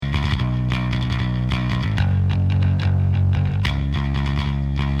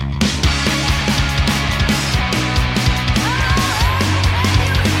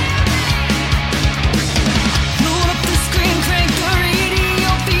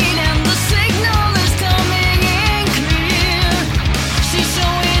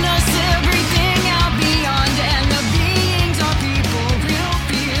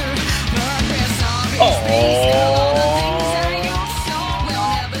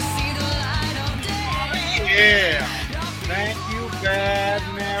Yeah. Thank you, Bad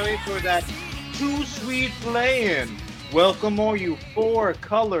Mary, for that too sweet playing. Welcome all you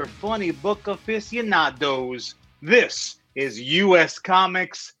four-color funny book aficionados. This is U.S.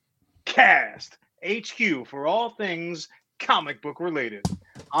 Comics Cast, HQ for all things comic book related.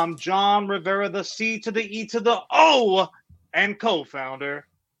 I'm John Rivera, the C to the E to the O, and co-founder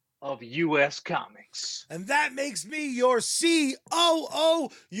of U.S. Comics. And that makes me your COO,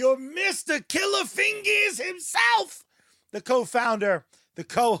 your Mr. Killer Fingers himself, the co-founder, the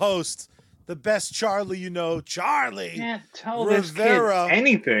co-host, the best Charlie you know, Charlie Can't tell Rivera. this kid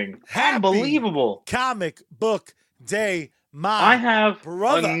anything. Happy Unbelievable. Comic Book Day, my I have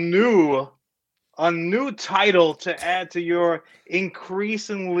brother. a new title to add to your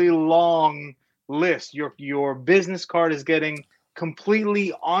increasingly long list. Your business card is getting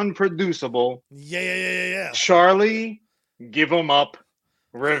completely unproducible. Yeah. Charlie, give him up,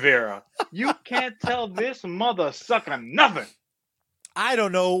 Rivera. You can't tell this mother sucker nothing. I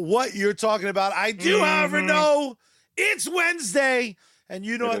don't know what you're talking about. I do, however, know it's Wednesday. And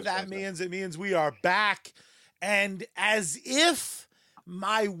you know what that means? It means we are back. And as if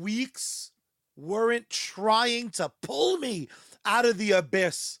my weeks weren't trying to pull me out of the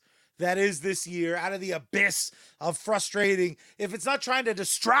abyss that is this year, out of the abyss of frustrating, if it's not trying to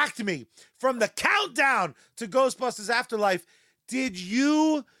distract me from the countdown to Ghostbusters Afterlife, did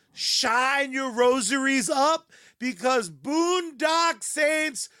you shine your rosaries up? Because Boondock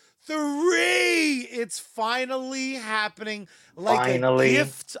Saints 3, it's finally happening, like a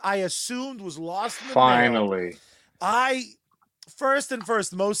gift I assumed was lost in the mail.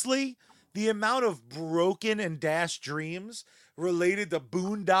 First, mostly, the amount of broken and dashed dreams related to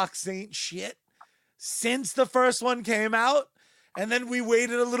Boondock Saint shit since the first one came out. And then we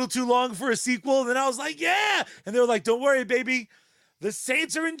waited a little too long for a sequel. And then I was like, yeah. And they were like, don't worry, baby. The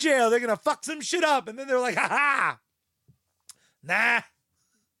Saints are in jail. They're going to fuck some shit up. And then they're like, ha. Nah,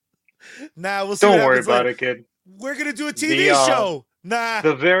 we'll see. Don't worry about it, kid. We're going to do a TV show. Nah.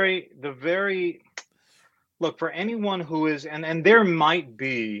 The very look, for anyone who is, and there might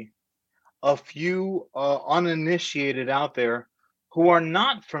be a few uninitiated out there who are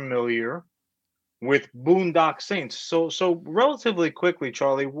not familiar with Boondock Saints. So relatively quickly,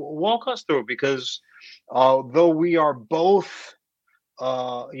 Charlie, walk us through, because though we are both,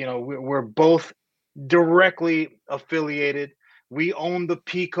 we're both directly affiliated. We own the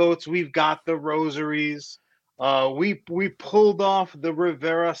peacoats. We've got the rosaries. We pulled off the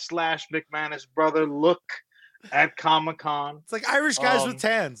Rivera / McManus brother look at Comic-Con. It's like Irish guys with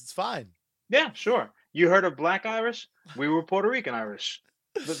tans. It's fine. Yeah, sure. You heard of Black Irish? We were Puerto Rican Irish.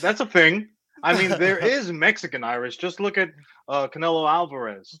 That's a thing. I mean, there is Mexican Irish. Just look at Canelo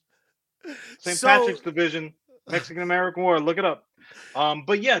Alvarez. St. Patrick's Division, Mexican American War. Look it up.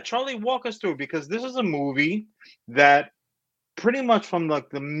 But yeah, Charlie, walk us through, because this is a movie that pretty much from like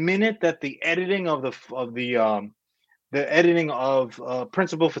the minute that the editing of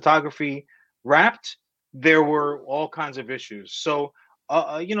principal photography wrapped, there were all kinds of issues. So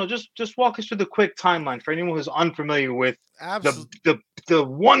just walk us through the quick timeline for anyone who's unfamiliar with the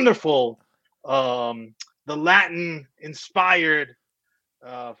wonderful, the Latin inspired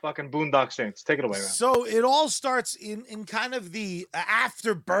fucking Boondock Saints. Take it away, man. So it all starts in kind of the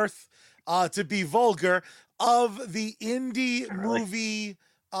afterbirth, to be vulgar, of the indie movie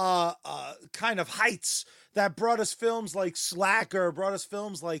kind of heights that brought us films like Slacker, brought us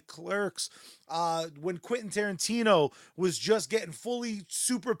films like Clerks, when Quentin Tarantino was just getting fully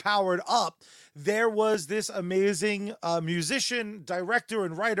super powered up. There was this amazing musician, director,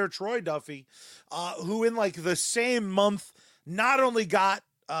 and writer, Troy Duffy, who in like the same month not only got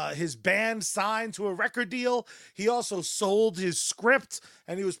his band signed to a record deal, he also sold his script,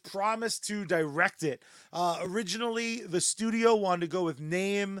 and he was promised to direct it. Originally, the studio wanted to go with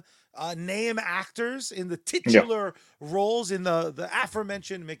name actors in the titular roles in the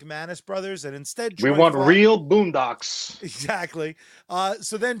aforementioned McManus brothers, and instead we want real Boondocks. Exactly.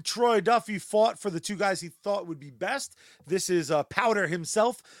 So then Troy Duffy fought for the two guys he thought would be best. This is Powder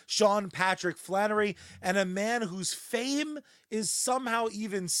himself, Sean Patrick Flannery, and a man whose fame is somehow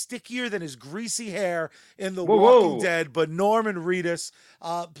even stickier than his greasy hair in The Walking Dead. But Norman Reedus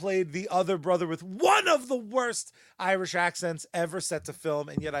played the other brother with one of the worst Irish accents ever set to film,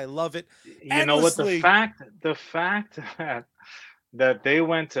 and yet I love it. You know what? The fact that they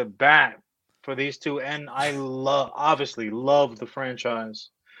went to bat for these two, and I obviously love the franchise,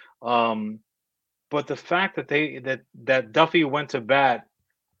 but the fact that that Duffy went to bat.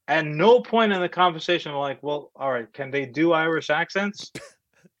 At no point in the conversation, like, well, all right, can they do Irish accents?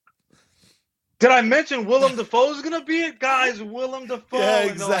 Did I mention Willem Dafoe's gonna be it, guys? Willem Dafoe, Yeah,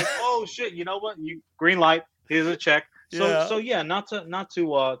 and they're like, exactly. oh shit, you know what? You green light. Here's a check. So yeah, not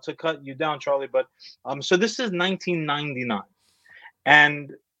to cut you down, Charlie, but so this is 1999,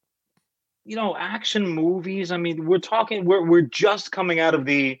 and action movies. I mean, we're just coming out of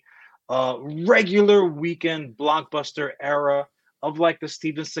the regular weekend blockbuster era of like the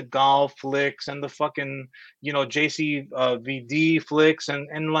Steven Seagal flicks and the fucking JCVD flicks,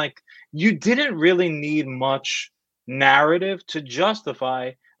 and like you didn't really need much narrative to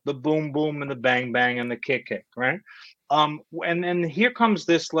justify the boom boom and the bang bang and the kick, right? And here comes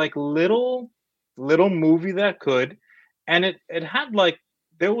this like little movie that could, and it had like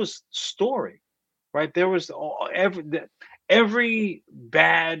there was story, right? There was every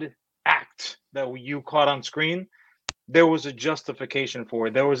bad act that you caught on screen. There was a justification for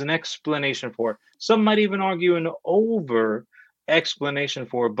it. There was an explanation for it. Some might even argue an over explanation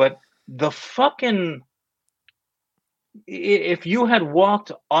for it. But the fucking if you had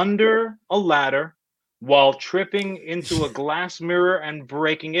walked under a ladder while tripping into a glass mirror and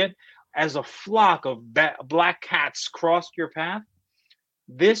breaking it as a flock of black cats crossed your path,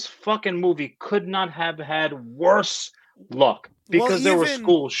 this fucking movie could not have had worse luck because there were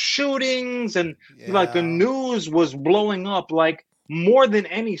school shootings and like the news was blowing up like more than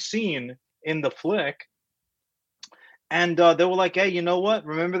any scene in the flick. And they were like, hey, you know what?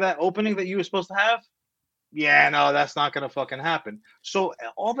 Remember that opening that you were supposed to have? Yeah, no, that's not gonna fucking happen. So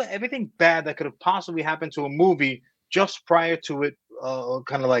everything bad that could have possibly happened to a movie just prior to it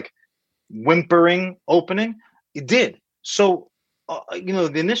kind of like whimpering opening, it did. So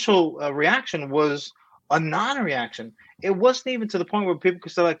the initial reaction was a non-reaction. It wasn't even to the point where people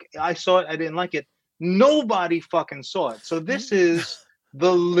could say like, I saw it, I didn't like it. Nobody fucking saw it. So this is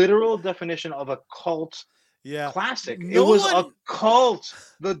the literal definition of a cult classic. It was a cult,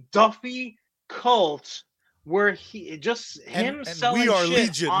 the Duffy cult, where him selling shit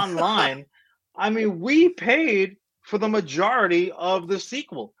Legion. Online. I mean, we paid for the majority of the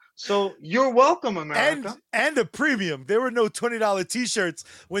sequel. So you're welcome, America. And a premium. There were no $20 t-shirts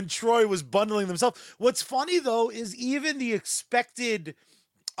when Troy was bundling themselves. What's funny, though, is even the expected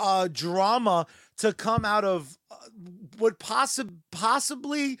drama to come out of what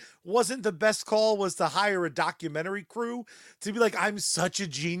possibly wasn't the best call was to hire a documentary crew to be like, I'm such a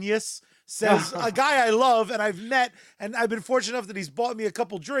genius. Says a guy I love and I've met, and I've been fortunate enough that he's bought me a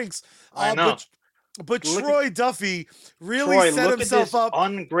couple drinks. I know. But Troy Duffy really set himself up.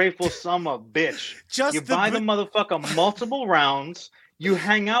 Ungrateful son of a bitch. You buy the motherfucker multiple rounds. You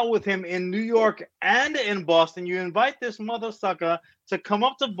hang out with him in New York and in Boston. You invite this motherfucker to come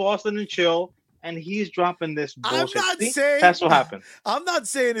up to Boston and chill, and he's dropping this bullshit. I'm not saying that's what happened. I'm not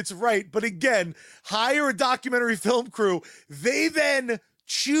saying it's right, but again, hire a documentary film crew. They then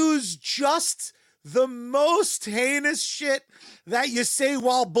choose just the most heinous shit that you say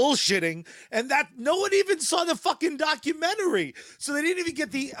while bullshitting, and that no one even saw the fucking documentary. So they didn't even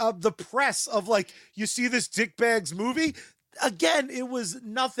get the press of like, you see this dickbags movie. Again, it was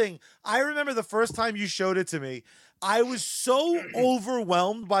nothing. I remember the first time you showed it to me, I was so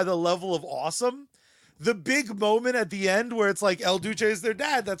overwhelmed by the level of awesome. The big moment at the end where it's like El Duce is their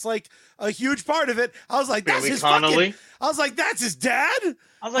dad. That's like a huge part of it. I was like, that's his fucking... I was like, that's his dad?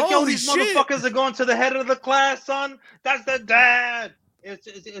 I was like, yo, these motherfuckers are going to the head of the class, son. That's the dad. It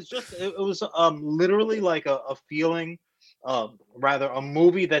was literally like a feeling, rather a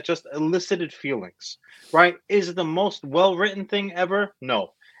movie that just elicited feelings, right? Is it the most well-written thing ever?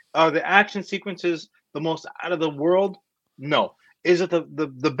 No. Are the action sequences the most out of the world? No. Is it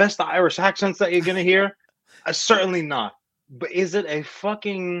the best Irish accents that you're gonna hear? Certainly not. But is it a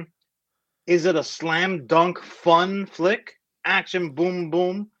slam dunk fun flick? Action boom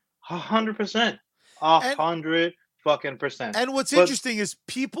boom, 100%, 100 fucking percent. And what's interesting is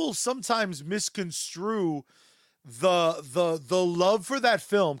people sometimes misconstrue the love for that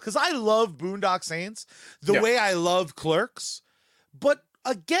film, because I love Boondock Saints the way I love Clerks, but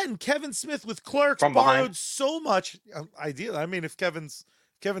again, Kevin Smith with Clerks borrowed so much. Ideal. I mean, if Kevin's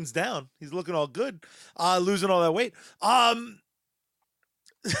down, he's looking all good, losing all that weight.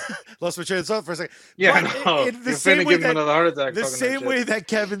 Lost my train of thought for a second. Yeah, the same way that another heart attack. The same way that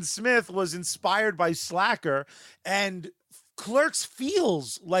Kevin Smith was inspired by Slacker, and Clerks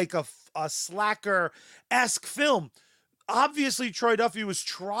feels like a Slacker-esque film. Obviously, Troy Duffy was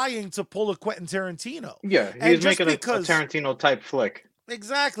trying to pull a Quentin Tarantino. Yeah, he's making a Tarantino type flick.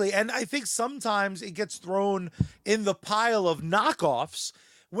 Exactly, and I think sometimes it gets thrown in the pile of knockoffs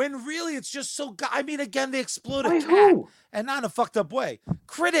when really it's just so. I mean, again, they explode a cat, and not in a fucked up way.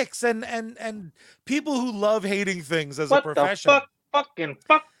 Critics and people who love hating things as a profession. Fuck.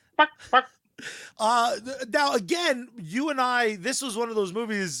 Now again, you and I, this was one of those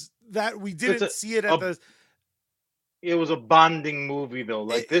movies that we didn't see it at the. It was a bonding movie though.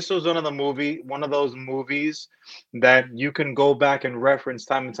 Like this was one of those movies that you can go back and reference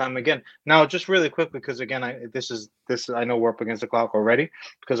time and time again. Now, just really quickly, because again, this I know we're up against the clock already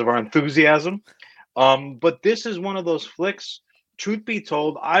because of our enthusiasm. But this is one of those flicks. Truth be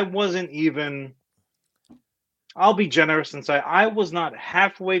told, I'll be generous and say I was not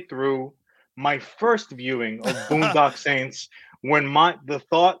halfway through my first viewing of Boondock Saints when the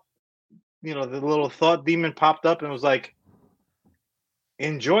little thought demon popped up and was like,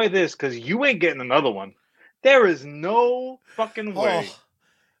 enjoy this because you ain't getting another one. There is no fucking way.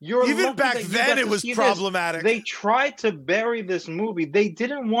 Even back then, it was problematic. They tried to bury this movie. They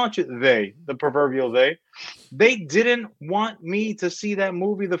didn't want it. The proverbial they didn't want me to see that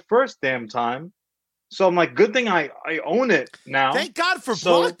movie the first damn time. So I'm like, good thing I own it now. Thank God for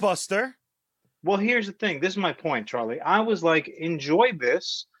Blockbuster. Well, here's the thing. This is my point, Charlie. I was like, enjoy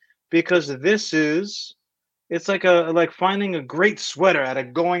this because it's like finding a great sweater at a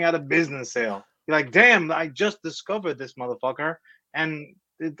going out of business sale. You're like, damn, I just discovered this motherfucker, and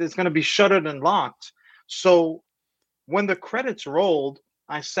it's going to be shuttered and locked. So when the credits rolled,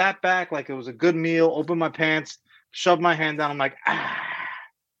 I sat back like it was a good meal, opened my pants, shoved my hand down. I'm like,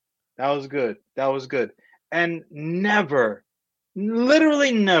 that was good. That was good. And never,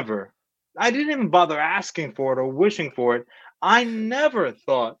 literally never, I didn't even bother asking for it or wishing for it. I never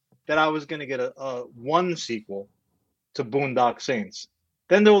thought that I was going to get a one sequel to Boondock Saints.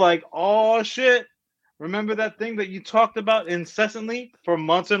 Then they were like, oh shit, remember that thing that you talked about incessantly for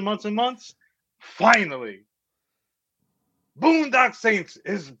months and months and months? Finally, Boondock Saints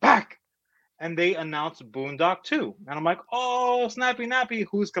is back. And they announced Boondock 2. And I'm like, oh, snappy nappy,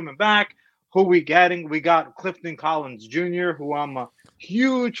 who's coming back? Who we getting? We got Clifton Collins Jr., who I'm a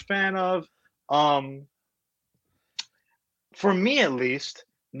huge fan of. For me, at least,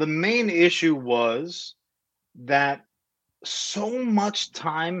 the main issue was that so much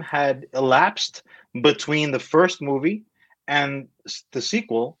time had elapsed between the first movie and the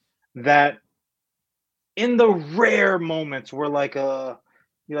sequel that in the rare moments where you're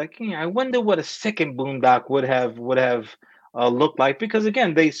like, I wonder what a second Boondock would have looked like, because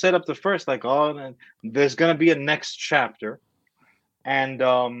again, they set up the first like, oh, there's gonna be a next chapter, and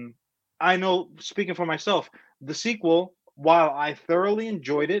I know, speaking for myself, the sequel, while I thoroughly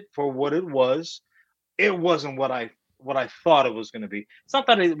enjoyed it for what it wasn't what I thought it was going to be. It's not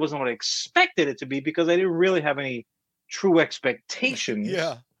that it wasn't what I expected it to be, because I didn't really have any true expectations.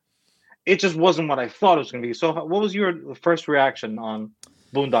 Yeah. It just wasn't what I thought it was going to be. So what was your first reaction on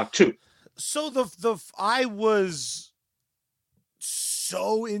Boondock 2? So I was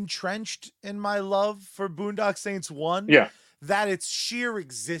so entrenched in my love for Boondock Saints 1 that its sheer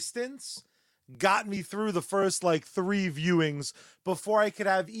existence got me through the first like 3 viewings before I could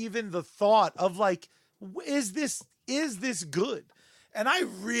have even the thought of like, is this good? And I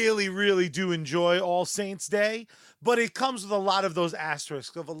really, really do enjoy All Saints Day, but it comes with a lot of those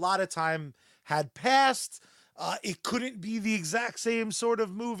asterisks of a lot of time had passed. It couldn't be the exact same sort of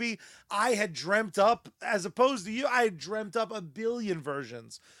movie I had dreamt up, as opposed to you. I had dreamt up a billion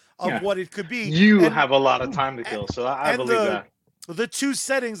versions of what it could be. You have a lot of time to kill, so I believe that. The 2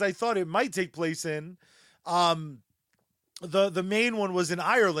 settings I thought it might take place in, the main one was in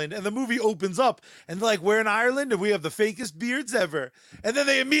Ireland, and the movie opens up and they're like, we're in Ireland and we have the fakest beards ever, and then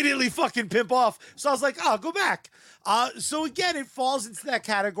they immediately fucking pimp off. So I was like, go back. So again, it falls into that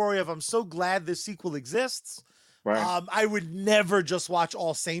category of I'm so glad this sequel exists. Right. I would never just watch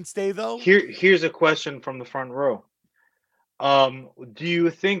All Saints Day though. Here's a question from the front row. Do you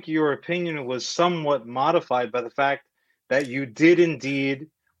think your opinion was somewhat modified by the fact that you did indeed,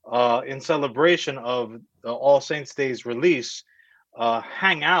 in celebration of All Saints Day's release,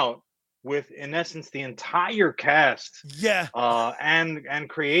 hang out with, in essence, the entire cast, and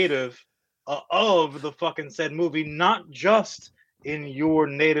creative of the fucking said movie, not just in your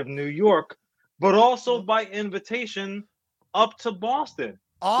native New York, but also by invitation up to Boston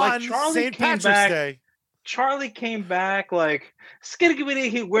on St. Patrick's Day. Charlie came back like skitty,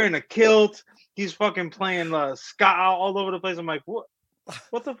 he wearing a kilt. He's fucking playing ska all over the place. I'm like, what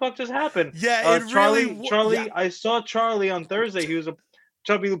the fuck just happened? Yeah, Charlie. Yeah. I saw Charlie on Thursday. He was a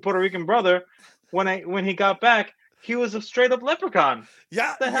chubby Puerto Rican brother. When he got back, he was a straight up leprechaun. Yeah,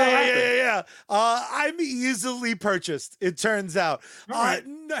 what the hell happened? I'm easily purchased, it turns out. Right.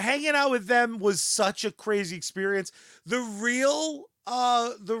 Hanging out with them was such a crazy experience. The real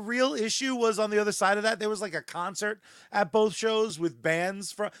The real issue was on the other side of that. There was like a concert at both shows with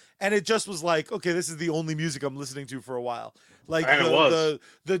bands and it just was like, okay, this is the only music I'm listening to for a while. Like And it was.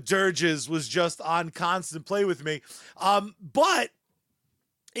 the dirges was just on constant play with me. But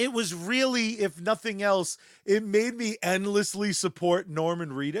it was really, if nothing else, it made me endlessly support Norman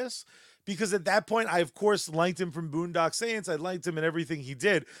Reedus. Because at that point, I, of course, liked him from Boondock Saints. I liked him in everything he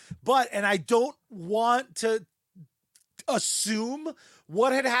did. And I don't want to assume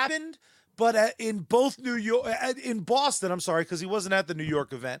what had happened, but in both New York, in Boston, I'm sorry, because he wasn't at the New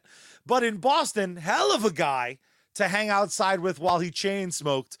York event, but in Boston, hell of a guy to hang outside with while he chain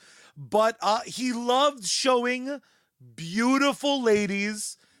smoked. But he loved showing beautiful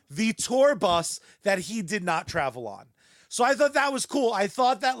ladies the tour bus that he did not travel on. So I thought that was cool. I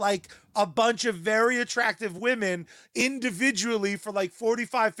thought that like a bunch of very attractive women individually for like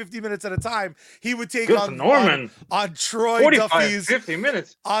 45, 50 minutes at a time, he would take on Troy Duffy's 50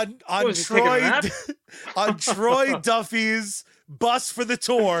 minutes on Troy Duffy's bus for the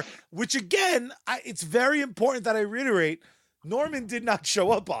tour, which again, it's very important that I reiterate, Norman did not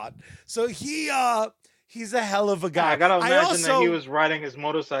show up on. So he's a hell of a guy. I gotta imagine that he was riding his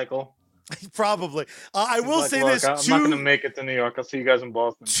motorcycle. Probably. I will say this. I'm not going to make it to New York. I'll see you guys in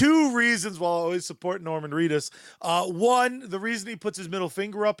Boston. 2 reasons why I always support Norman Reedus. One, the reason he puts his middle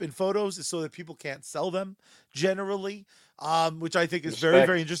finger up in photos is so that people can't sell them generally, which I think is very,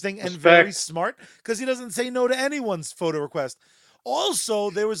 very interesting and very smart because he doesn't say no to anyone's photo request.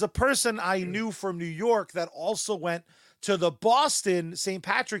 Also, there was a person I knew from New York that also went to the Boston St.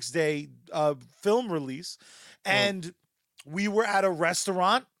 Patrick's Day film release, and we were at a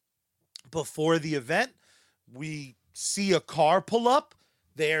restaurant before the event. We see a car pull up.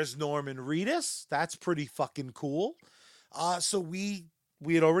 There's Norman Reedus. That's pretty fucking cool. So we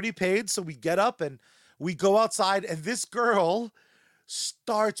had already paid. So we get up and we go outside, and this girl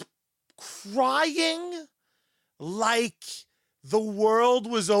starts crying like the world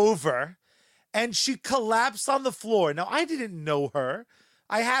was over, and she collapsed on the floor. Now, I didn't know her.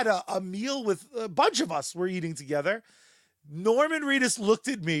 I had a meal with a bunch of us were eating together. Norman Reedus looked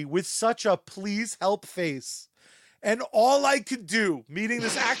at me with such a please help face. And all I could do, meeting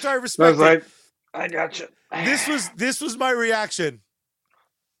this actor I respected, I was like, I got you. This was my reaction.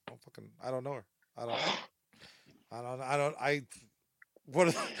 I don't know her. What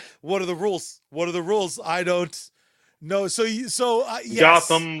are the rules? What are the rules? I don't know. So yes.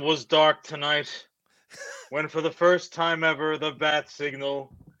 Gotham was dark tonight when for the first time ever the bat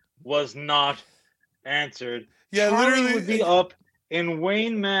signal was not answered. Yeah, Charlie literally would be up in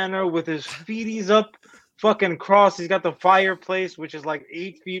Wayne Manor with his feeties up, fucking cross. He's got the fireplace, which is like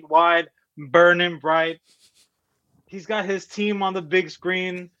 8 feet wide, burning bright. He's got his team on the big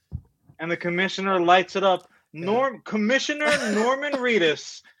screen, and the commissioner lights it up. Commissioner Norman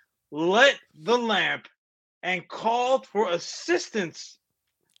Reedus lit the lamp and called for assistance.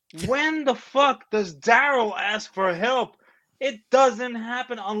 When the fuck does Daryl ask for help? It doesn't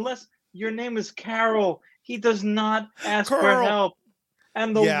happen unless your name is Carol. He does not ask for help.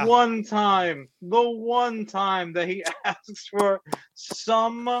 And the one time that he asks for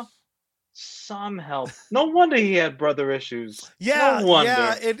some help. No wonder he had brother issues. Yeah, no wonder.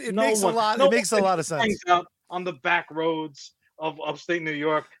 Yeah, it makes a lot of sense. Hangs out on the back roads of upstate New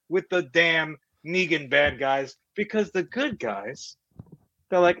York with the damn Negan bad guys, because the good guys,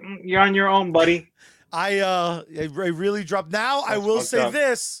 they're like, you're on your own, buddy. I really dropped. Now I will say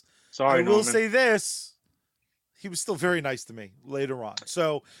this. Sorry, I will say this. He was still very nice to me later on.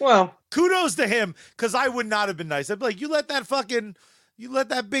 So, well, kudos to him, because I would not have been nice. I'd be like, you let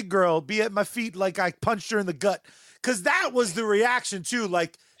that big girl be at my feet like I punched her in the gut. Because that was the reaction too.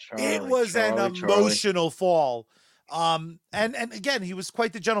 Like, it was an emotional fall. And again, he was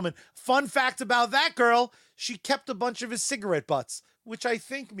quite the gentleman. Fun fact about that girl, she kept a bunch of his cigarette butts, which I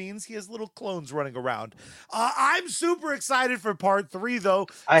think means he has little clones running around. I'm super excited for part 3, though.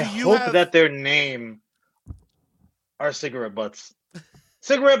 I hope that their name are cigarette butts.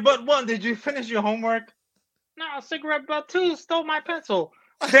 Cigarette butt 1, did you finish your homework? No, cigarette butt 2 stole my pencil.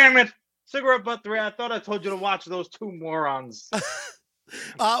 Damn it. Cigarette butt 3, I thought I told you to watch those 2 morons.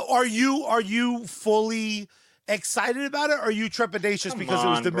 Are you fully excited about it, or are you trepidatious because it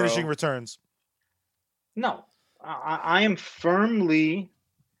was diminishing returns? No. I am firmly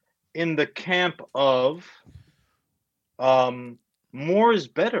in the camp of more is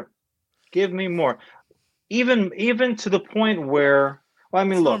better. Give me more. Even to the point where, well, I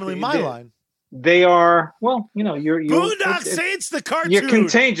mean, look, normally my line. They are, well, you're Boondock Saints, the cartoon. You're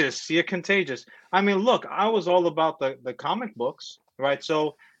contagious. I mean, look, I was all about the comic books, right?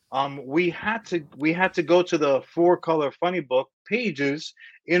 So We had to go to the 4-color funny book pages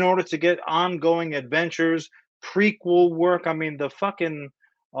in order to get ongoing adventures, prequel work. I mean, the fucking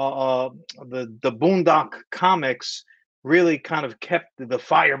uh, uh the Boondock comics really kind of kept the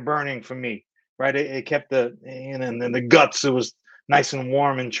fire burning for me, right? It kept the, and then the guts. It was nice and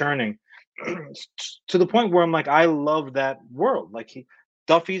warm and churning to the point where I'm like, I love that world. Like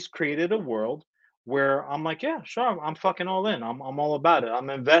Duffy's created a world where I'm like, yeah, sure, I'm fucking all in. I'm all about it. I'm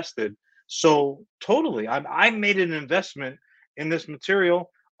invested. So totally, I made an investment in this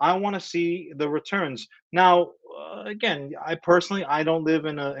material. I want to see the returns. Now, again, I don't live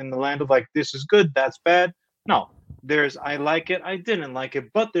in the land of like this is good, that's bad. No, there's I like it, I didn't like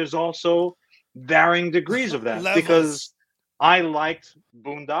it, but there's also varying degrees of that Levels. because I liked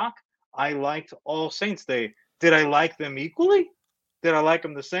Boondock, I liked All Saints Day. Did I like them equally? Did I like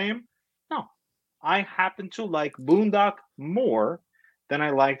them the same? No, I happen to like Boondock more than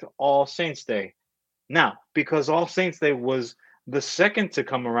I liked All Saints Day. Now, because All Saints Day was the second to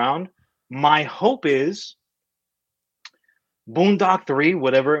come around, my hope is Boondock 3,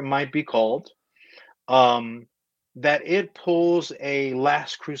 whatever it might be called, um, that it pulls a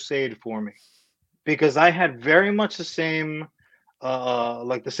Last Crusade for me. Because I had very much the same,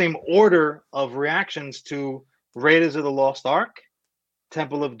 like the same order of reactions to Raiders of the Lost Ark,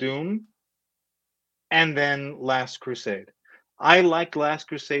 Temple of Doom, and then Last Crusade. I liked Last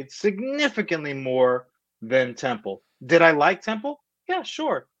Crusade significantly more than Temple. Did I like Temple? Yeah,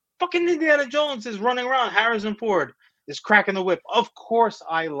 sure. Fucking Indiana Jones is running around. Harrison Ford is cracking the whip. Of course,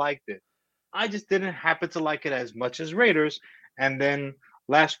 I liked it. I just didn't happen to like it as much as Raiders. And then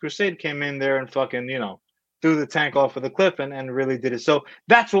Last Crusade came in there and fucking, threw the tank off of the cliff and really did it. So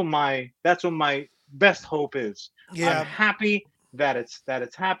that's what my best hope is. I'm Yeah. happy that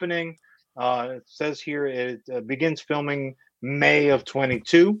it's happening. It says here it begins filming May of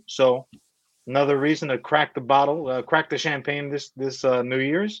 22. So another reason to crack the bottle, crack the champagne this New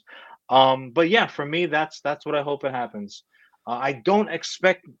Year's. But yeah, for me, that's what I hope it happens. I don't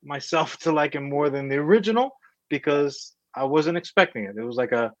expect myself to like it more than the original because I wasn't expecting it. It was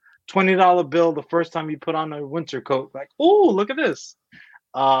like a $20 bill the first time you put on a winter coat. Like, oh, look at this.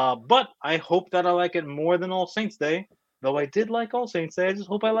 But I hope that I like it more than All Saints Day. Though I did like All Saints Day, I just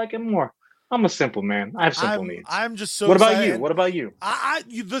hope I like it more. I'm a simple man. I have simple needs. I'm just so What about excited. you? And What about you?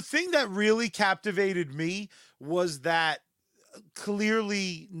 the thing that really captivated me was that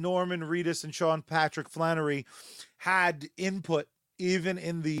clearly Norman Reedus and Sean Patrick Flannery had input even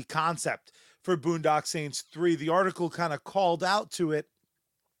in the concept for Boondock Saints 3. The article kind of called out to it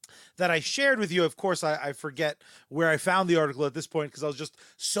that I shared with you. Of course, I forget where I found the article at this point because I was just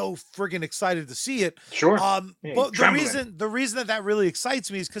so friggin' excited to see it. Sure. Yeah, But the trembling. reason that really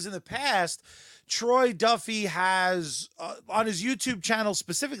excites me is because in the past, Troy Duffy has on his YouTube channel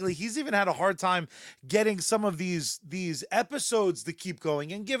specifically, he's even had a hard time getting some of these episodes to keep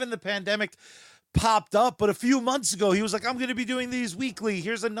going. And given the pandemic popped up, but a few months ago he was like, I'm going to be doing these weekly.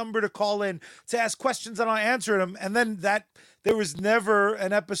 Here's a number to call in to ask questions and I'll answer them. And then there was never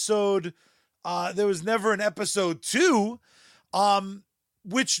an episode. There was never an episode 2,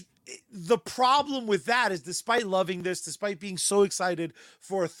 which the problem with that is despite loving this, despite being so excited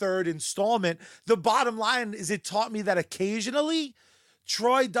for a third installment, the bottom line is it taught me that occasionally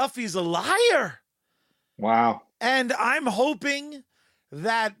Troy Duffy's a liar. Wow. And I'm hoping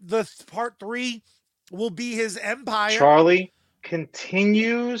that the part 3 will be his empire. Charlie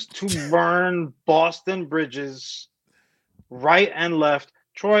continues to burn Boston bridges right and left.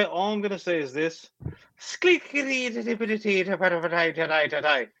 Troy, all I'm going to say is this.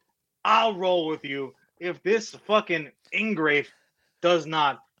 I'll roll with you if this fucking Ingrate does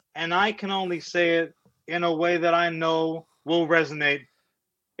not. And I can only say it in a way that I know will resonate.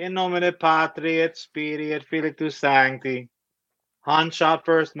 In nomine Patri et Spiritus et Spiritus Sancti. Han shot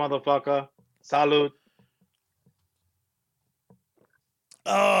first, motherfucker. Salute.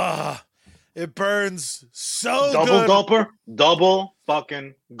 It burns so Double good. gulper. Double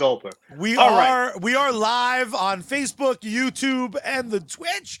fucking gulper. We All right. are live on Facebook, YouTube, and the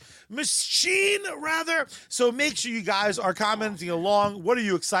Twitch machine, rather. So make sure you guys are commenting along. What are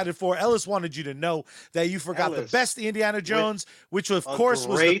you excited for? Ellis wanted you to know that you forgot the best Indiana Jones, which of course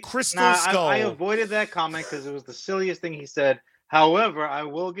was the Crystal Skull. I avoided that comment because it was the silliest thing he said. However, I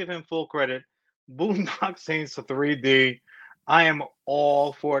will give him full credit. Boondock Saints 3D. I am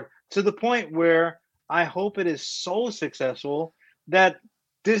all for it. To the point where I hope it is so successful that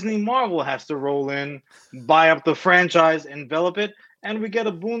Disney Marvel has to roll in, buy up the franchise, envelop it, and we get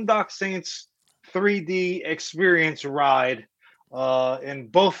a Boondock Saints 3D experience ride in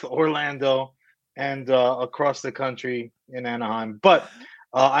both Orlando and across the country in Anaheim. But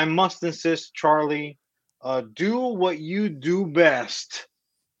I must insist, Charlie, do what you do best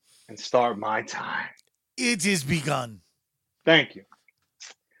and start my time. It is begun. Thank you.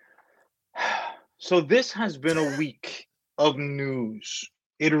 So this has been a week of news.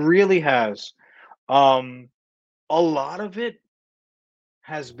 It really has. Um, a lot of it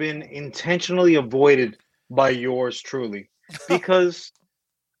has been intentionally avoided by yours truly because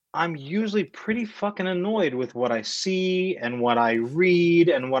I'm usually pretty fucking annoyed with what I see and what I read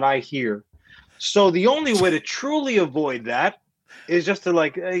and what I hear. So the only way to truly avoid that is just to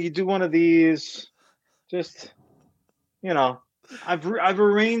like, you do one of these, just, you know, I've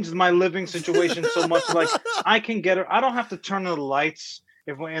arranged my living situation so much like I can get her. I don't have to turn on the lights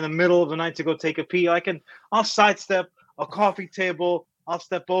if we're in the middle of the night to go take a pee. I'll sidestep a coffee table. I'll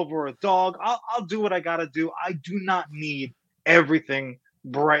step over a dog. I'll do what I gotta do. I do not need everything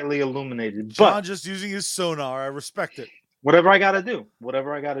brightly illuminated. John But just using his sonar. I respect it. whatever I gotta do.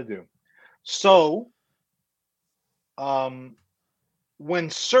 Whatever I gotta do. So, when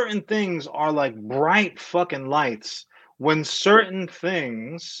certain things are like bright fucking lights, when certain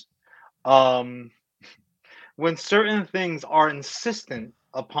things, um, when certain things are insistent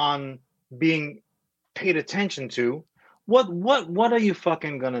upon being paid attention to, what are you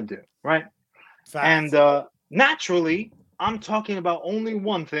fucking gonna do, right? Fact. And naturally, I'm talking about only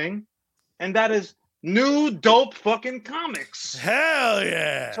one thing, and that is new dope fucking comics. Hell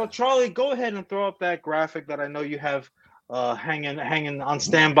yeah. So Charlie, go ahead and throw up that graphic that I know you have hanging on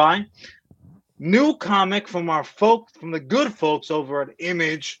standby. New comic from from the good folks over at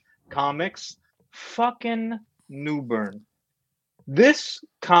Image Comics, fucking Newburn. This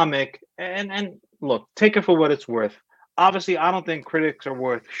comic, and look, take it for what it's worth. Obviously, I don't think critics are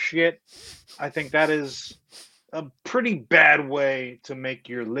worth shit. I think that is a pretty bad way to make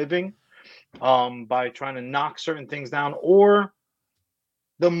your living, by trying to knock certain things down, or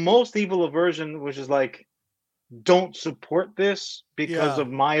the most evil aversion, which is like, don't support this because of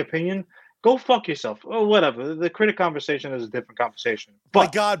my opinion. Go fuck yourself. Or whatever. The critic conversation is a different conversation. My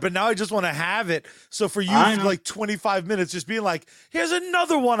God, but now I just want to have it. So for you, for like 25 minutes, just being like, here's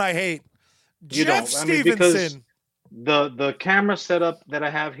another one I hate. You Jeff don't. Stevenson. Because the camera setup that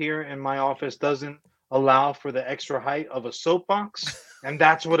I have here in my office doesn't allow for the extra height of a soapbox, and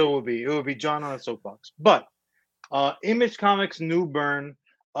that's what it will be. It will be John on a soapbox. But Image Comics New Burn,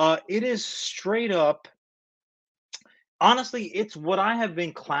 it is straight up. Honestly, it's what I have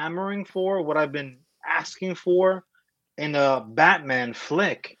been clamoring for, what I've been asking for in a Batman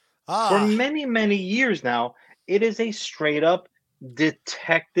flick for many, many years now. It is a straight up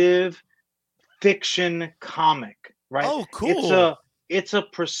detective fiction comic, right? Oh, cool. It's a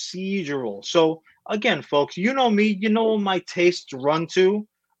procedural. So again, folks, you know me, you know my tastes run to.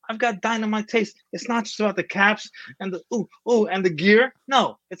 I've got dynamite taste. It's not just about the caps and the and the gear.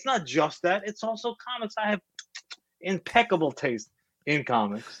 No, it's not just that. It's also comics. I have impeccable taste in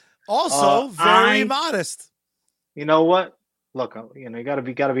comics. Also, very modest. You know what? Look, you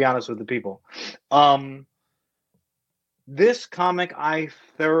gotta be honest with the people. This comic, I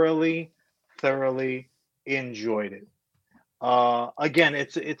thoroughly enjoyed it. Again,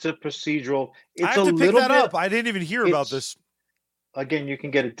 it's a procedural. It's I have to pick that up. I didn't even hear about this. Again, you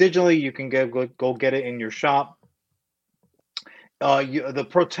can get it digitally. You can go get it in your shop. The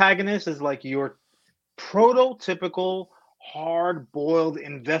protagonist is like your prototypical hard-boiled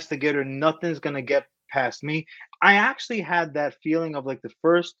investigator. Nothing's gonna get past me. I actually had that feeling of like the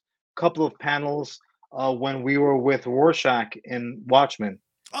first couple of panels when we were with Rorschach in Watchmen.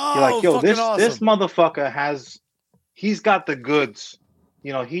 You're like, yo, this motherfucker he's got the goods.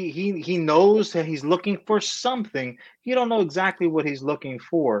 You know, he knows that he's looking for something. You don't know exactly what he's looking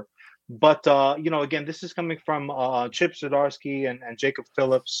for. But again, this is coming from Chip Zdarsky and Jacob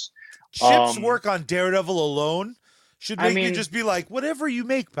Phillips. Chip's work on Daredevil alone should make you just be like, whatever you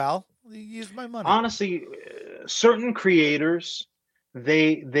make, pal, use my money. Honestly, certain creators,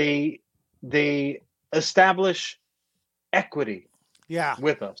 they establish equity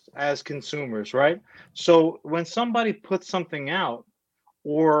with us as consumers, right? So when somebody puts something out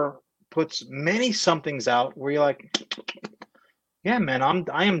or puts many somethings out where you're like, yeah, man,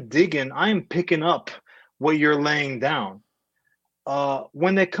 I am digging, I am picking up what you're laying down.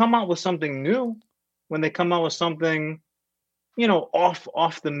 When they come out with something new, when they come out with something,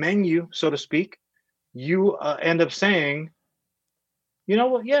 off the menu, so to speak, you end up saying, you know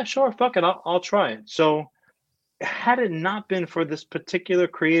what? Yeah, sure, fuck it, I'll try it. So, had it not been for this particular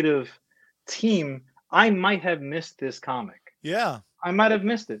creative team, I might have missed this comic. Yeah, I might have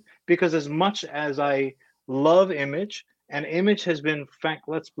missed it because as much as I love Image, and Image has been,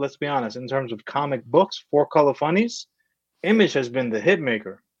 let's be honest, in terms of comic books, Four Color Funnies, Image has been the hit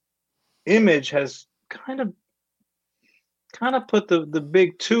maker. Image has kind of put the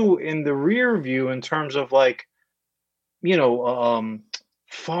big two in the rear view in terms of like, you know,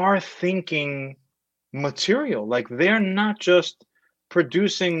 far thinking material. Like they're not just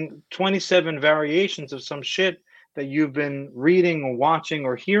producing 27 variations of some shit that you've been reading or watching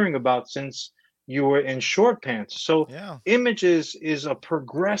or hearing about since you were in short pants. So Yeah. Images is a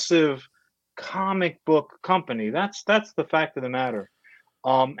progressive comic book company. That's the fact of the matter.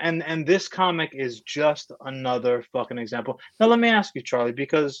 And this comic is just another fucking example. Now let me ask you, Charlie,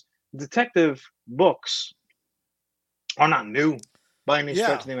 because detective books are not new by any stretch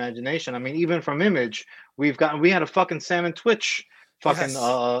Yeah. of the imagination. I mean, even from Image, we had a fucking Sam and Twitch fucking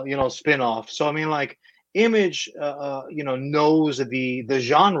Yes. spin-off. So I mean, like Image knows the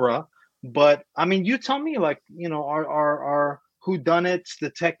genre, but I mean, you tell me, like, are whodunits,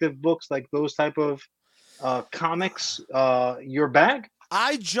 detective books, like those type of comics your bag?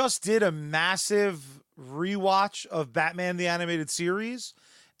 I just did a massive rewatch of Batman the Animated Series,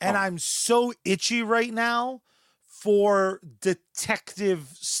 and Oh. I'm so itchy right now for detective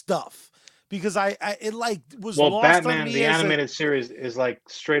stuff because I it like was Well, lost on Batman me the as a animated series is like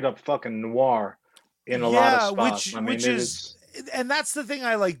straight up fucking noir in a lot of yeah, spots. which I mean, which is it's and that's the thing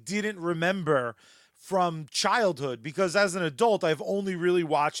I like didn't remember from childhood because as an adult I've only really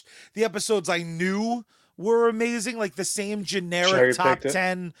watched the episodes I knew were amazing, like the same generic cherry top picked it.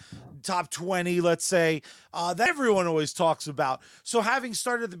 10, top 20, let's say, that everyone always talks about. So having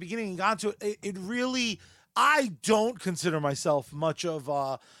started at the beginning and gone to it really, I don't consider myself much of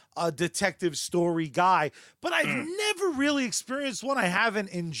a detective story guy, but I've Mm. never really experienced one I haven't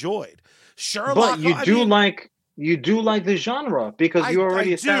enjoyed. But Sherlock, I mean, you do like the genre because you I already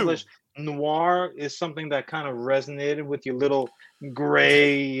do. established noir is something that kind of resonated with your little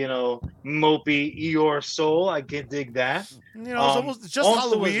gray, mopey Eeyore soul. I can dig that. It's Um, almost just also as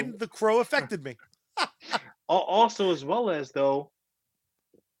Halloween. The Crow affected me. also as well as though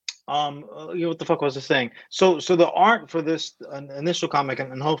what the fuck was I saying? So the art for this initial comic,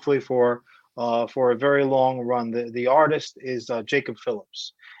 and hopefully for a very long run, the artist is Jacob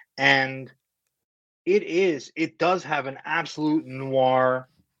Phillips, and it does have an absolute noir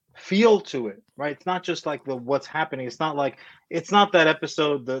feel to it, right? It's not just like the what's happening. It's not that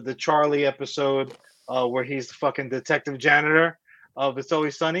episode, the Charlie episode, where he's the fucking detective janitor of It's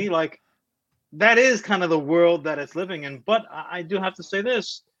Always Sunny. Like that is kind of the world that it's living in. But I do have to say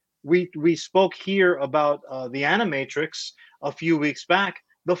this: we spoke here about the Animatrix a few weeks back.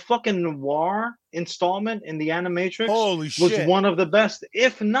 The fucking noir installment in the Animatrix Holy was shit. one of the best,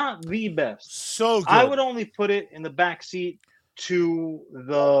 if not the best. So I good. would only put it in the back seat to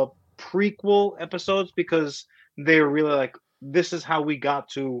the prequel episodes because they were really like, this is how we got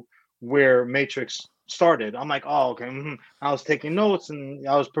to where Matrix started. I'm like, oh, okay. I was taking notes and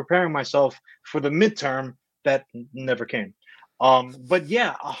I was preparing myself for the midterm that never came. But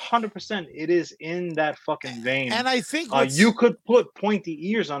yeah, 100%, it is in that fucking vein. And I think You what's, could put pointy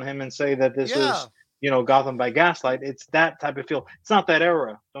ears on him and say that this yeah. is, Gotham by Gaslight. It's that type of feel. It's not that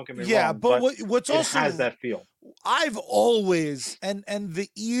era, don't get me Yeah, wrong, but but what's it has also that feel. I've always and the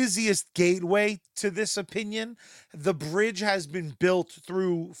easiest gateway to this opinion, the bridge has been built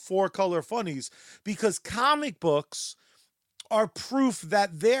through Four Color Funnies because comic books are proof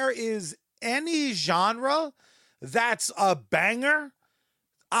that there is any genre that's a banger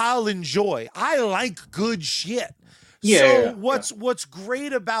I'll enjoy. I like good shit. Yeah, So yeah, yeah. what's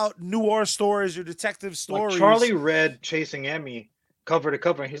great about noir stories or detective Like Charlie stories? read Chasing Emmy cover to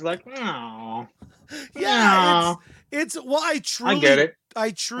cover, and he's like, no, Yeah, no, it's well, I get it. I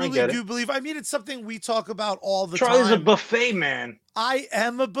I truly get it. do believe. I mean, it's something we talk about all the Charlie's a time. buffet man. I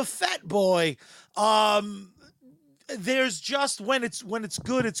am a buffet boy. Um, there's just when it's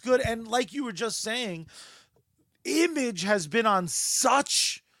good, it's good. And like you were just saying, Image has been on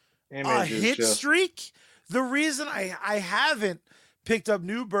such a Image is hit just streak. The reason I haven't picked up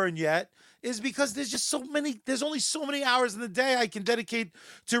New Burn yet is because there's only so many hours in the day I can dedicate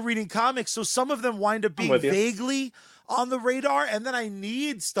to reading comics. So some of them wind up I'm being with you. vaguely on the radar, and then I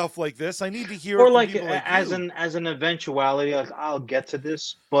need stuff like this. I need to hear Or it from like people like as you. an eventuality, like I'll get to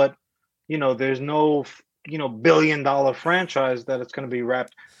this, but there's no billion-dollar franchise that it's going to be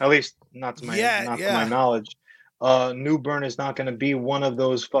wrapped. At least Yeah, not to my yeah. knowledge. New Burn is not going to be one of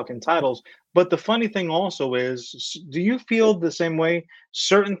those fucking titles. But the funny thing also is, do you feel the same way?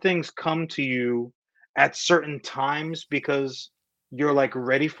 Certain things come to you at certain times because you're like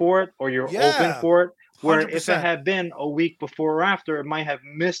ready for it or you're open Yeah. for it. Where if it 100%. had been a week before or after, it might have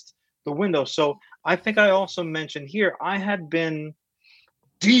missed the window. So I think I also mentioned here I had been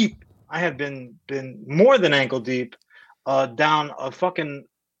deep. I had been more than ankle deep down a fucking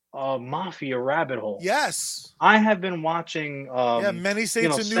mafia rabbit hole. Yes. I have been watching, Yeah, Many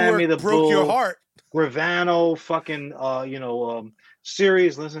Saints of Sammy Newark the broke your Bull, heart. Gravano, fucking,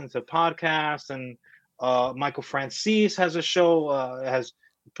 series, listening to podcasts, and Michael Francis has a show,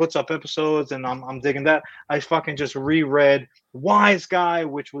 puts up episodes, and I'm digging that. I fucking just reread Wise Guy,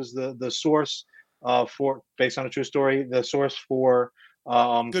 which was the source for, based on a true story, the source for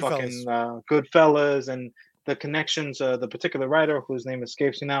fucking Goodfellas. Goodfellas, and the connections. The particular writer whose name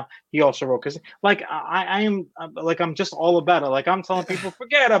escapes me now, he also wrote, because like I am like, I'm just all about it. Like, I'm telling people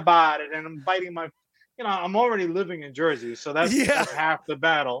forget about it, and I'm biting my, I'm already living in Jersey, so Yeah. that's half the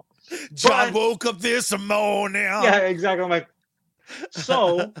battle. John But woke up this morning. yeah, exactly. I'm like,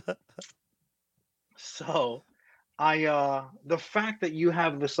 so so I the fact that you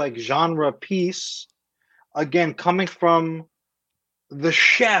have this like genre piece, again, coming from the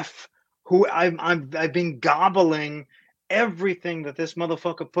chef who I've been gobbling everything that this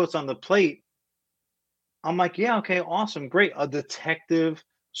motherfucker puts on the plate. I'm like, yeah, okay, awesome, great. A detective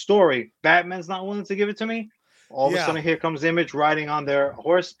story. Batman's not willing to give it to me. All of a Yeah. sudden, here comes Image riding on their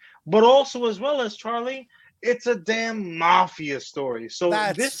horse. But also, as well as Charlie, it's a damn mafia story. So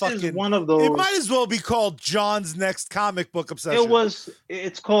That's this is fucking. one of It might those. as well be called John's next comic book obsession.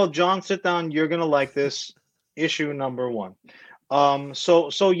 It's called John, Sit Down, You're Gonna Like This, issue number 1.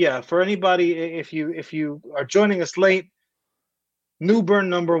 So yeah, for anybody, if you are joining us late, Newburn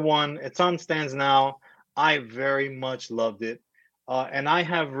number 1, it's on stands now. I very much loved it, and I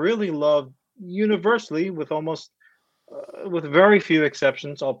have really loved universally, with almost with very few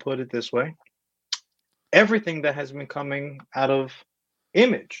exceptions. I'll put it this way: everything that has been coming out of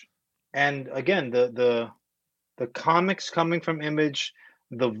Image, and again, the comics coming from Image,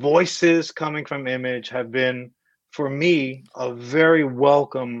 the voices coming from Image have been, for me, a very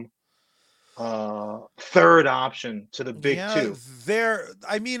welcome third option to the big Yeah, two.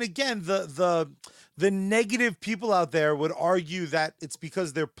 I mean, again, the negative people out there would argue that it's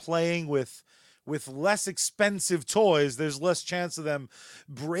because they're playing with less expensive toys. There's less chance of them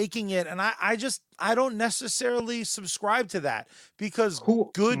breaking it, and I don't necessarily subscribe to that, because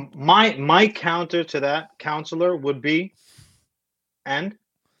Who good. my counter to that counselor would be, and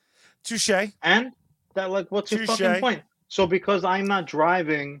Touche. and that, like, what's your fucking Touche. point? So because I'm not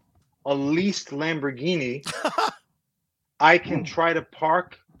driving a leased Lamborghini, I can try to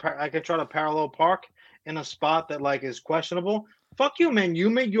parallel park in a spot that like is questionable. Fuck you, man. You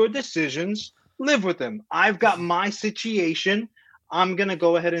made your decisions. Live with them. I've got my situation. I'm gonna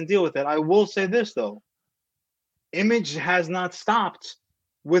go ahead and deal with it. I will say this though: Image has not stopped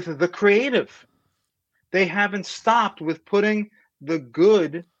with the creative. They haven't stopped with putting the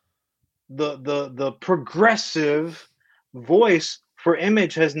good, the progressive voice for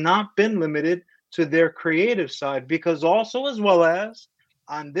Image has not been limited to their creative side, because also, as well as,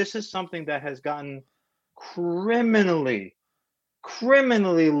 and this is something that has gotten criminally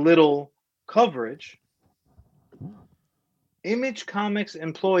little coverage, Image Comics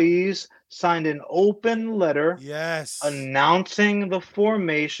employees signed an open letter Yes. announcing the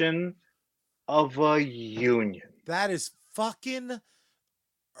formation of a union. That is fucking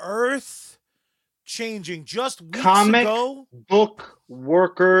earth changing. Just weeks Comic ago. Book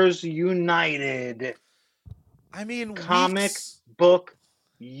Workers United. I mean, Comic weeks. Book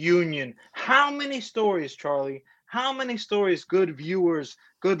Union. How many stories, Charlie? How many stories, good viewers,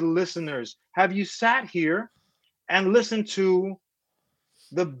 good listeners, have you sat here and listened to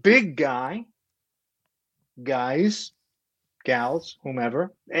the big guys, gals,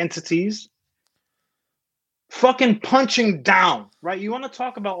 whomever, entities, fucking punching down, right? You want to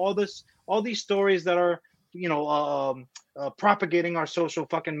talk about all these stories that are, propagating our social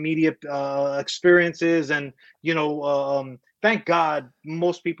fucking media experiences, and thank God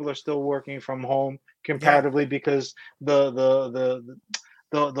most people are still working from home Yeah. comparatively, because the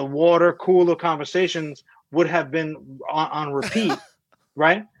water cooler conversations would have been on repeat,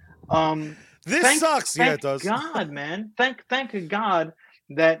 right? Um, This thank sucks. Yeah, it thank does. God, man. Thank God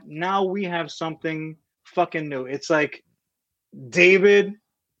that now we have something fucking new. It's like David,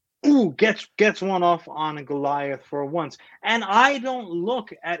 gets one off on Goliath for once. And I don't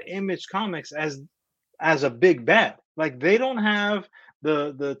look at Image Comics as a big bad. Like, they don't have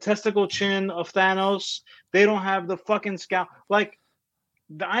the testicle chin of Thanos. They don't have the fucking scout. Like,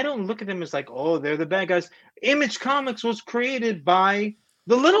 I don't look at them as like, oh, they're the bad guys. Image Comics was created by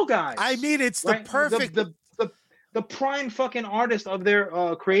the little I guys, mean, it's the right? perfect. The prime fucking artist of their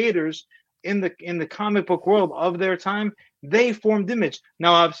creators in the comic book world of their time. They formed Image.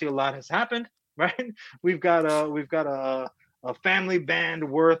 Now, obviously, a lot has happened, right? We've got a family band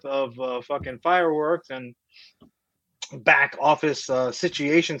worth of fucking fireworks, and back office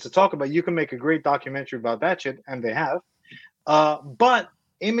situations to talk about. You can make a great documentary about that shit, and they have. But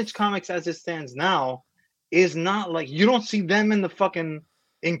Image Comics, as it stands now, is not like you don't see them in the fucking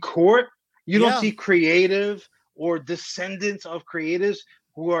in court. You don't Yeah. see creative or descendants of creatives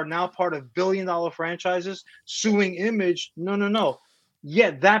who are now part of billion-dollar franchises suing Image. No, no, no.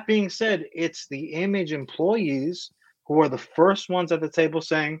 Yet that being said, it's the Image employees who are the first ones at the table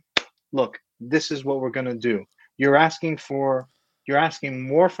saying, "Look, this is what we're gonna do. You're asking for, you're asking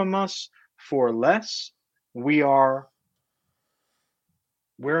more from us for less. We are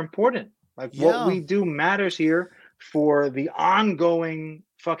we're important. Like what Yeah. we do matters here for the ongoing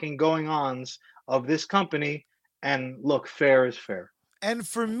fucking going ons of this company. And look, fair is fair." And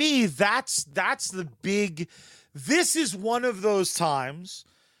for me, that's the big. This is one of those times.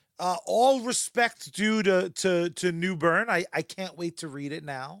 All respect due to New Bern. I can't wait to read it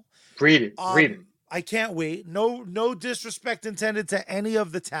now. Read it. Read it. I can't wait. No disrespect intended to any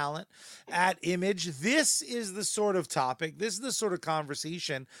of the talent at Image. This is the sort of topic, this is the sort of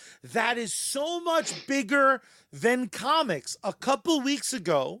conversation that is so much bigger than comics. A couple weeks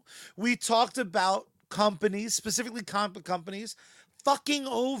ago, we talked about companies, specifically comic companies, fucking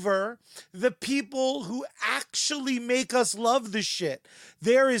over the people who actually make us love the shit.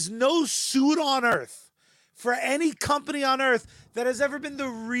 There is no suit on earth for any company on earth that has ever been the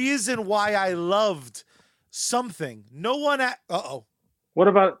reason why I loved something. No one at What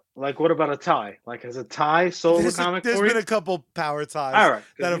about a tie? Like has a tie sold a comic there's for been you? a couple power ties All right, that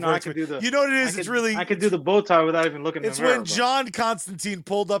because have I worked could for me. do the You know what it is? It's really I could do the bow tie without even looking in it's the mirror, when bro. John Constantine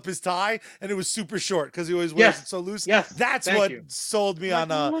pulled up his tie and it was super short because he always wears it Yes, so loose. yes, That's thank what you. sold me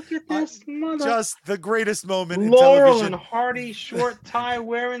Like, on look at this mother just the greatest moment in Laurel and television. Hardy short tie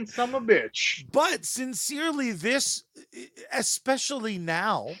wearing summer bitch. But sincerely, this, especially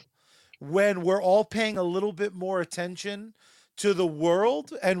now, when we're all paying a little bit more attention to the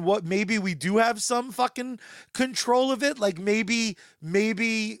world and what maybe we do have some fucking control of it, like maybe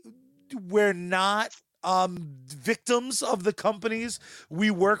we're not victims of the companies we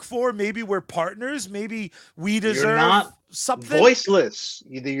work for, maybe we're partners, maybe we You're deserve not something. voiceless.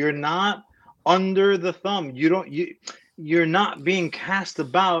 Either you're not under the thumb. You're not being cast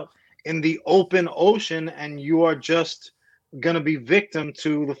about in the open ocean, and you are just gonna be victim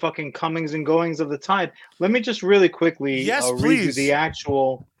to the fucking comings and goings of the tide. Let me just really quickly Yes, read you the please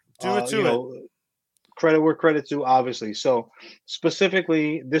actual, do it to it. credit where credit's due, obviously. So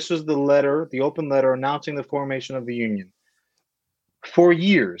specifically, this was the letter, the open letter announcing the formation of the union. For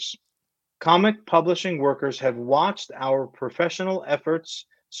years, comic publishing workers have watched our professional efforts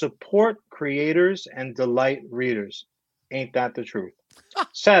support creators and delight readers. Ain't that the truth?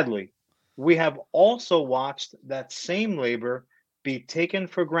 Sadly, we have also watched that same labor be taken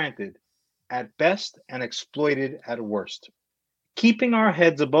for granted at best and exploited at worst. Keeping our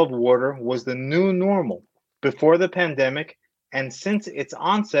heads above water was the new normal before the pandemic, and since its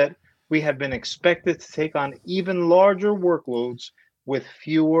onset, we have been expected to take on even larger workloads with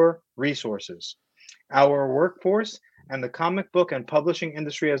fewer resources. Our workforce and the comic book and publishing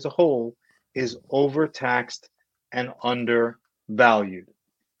industry as a whole is overtaxed and undervalued.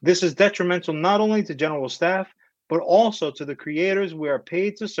 This is detrimental not only to general staff, but also to the creators we are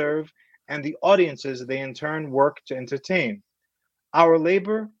paid to serve and the audiences they in turn work to entertain. Our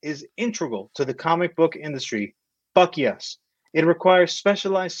labor is integral to the comic book industry. Fuck yes. It requires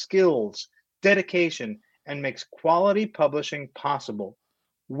specialized skills, dedication, and makes quality publishing possible.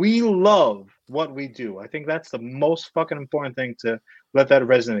 We love what we do. I think that's the most fucking important thing to let that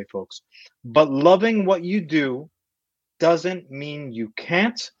resonate, folks. But loving what you do doesn't mean you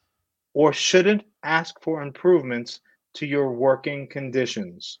can't or shouldn't ask for improvements to your working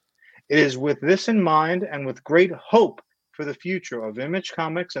conditions. It is with this in mind and with great hope for the future of Image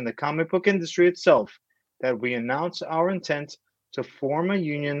Comics and the comic book industry itself that we announce our intent to form a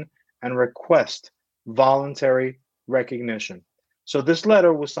union and request voluntary recognition. So this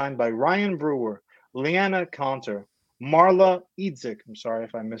letter was signed by Ryan Brewer, Leanna Conter, Marla Idzik. I'm sorry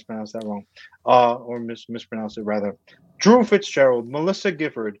if I mispronounced that wrong, or mispronounced it rather. Drew Fitzgerald, Melissa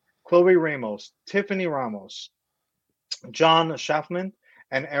Gifford, Chloe Ramos, Tiffany Ramos, John Schaffman,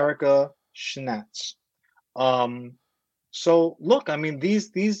 and Erica Schnatz. Um, so look, I mean,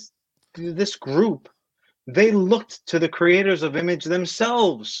 these this group, they looked to the creators of Image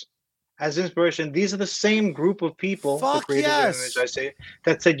themselves as inspiration. These are the same group of people, the Fuck creators of Image, yes. I say,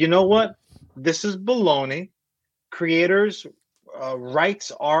 that said, you know what, this is baloney. Creators'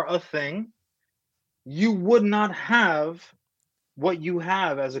 rights are a thing. You would not have what you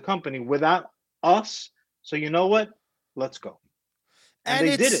have as a company without us. So you know what? Let's go. And And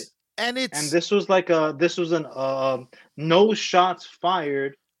they did it. And this was an no shots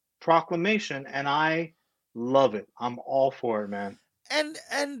fired proclamation, and I love it. I'm all for it, man.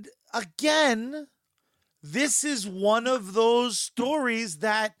 And again, this is one of those stories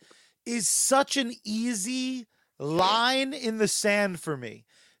that is such an easy line in the sand for me.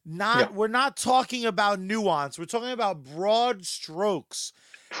 Yeah, We're not talking about nuance. We're talking about broad strokes.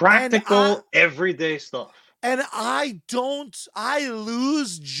 And practical, everyday stuff. I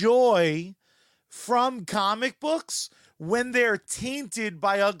lose joy from comic books when they're tainted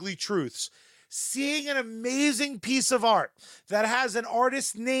by ugly truths. Seeing an amazing piece of art that has an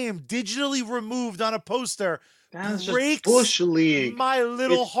artist's name digitally removed on a poster That's just breaks bush league. my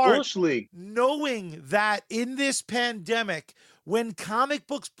little It's heart. bush league. Knowing that in this pandemic, when comic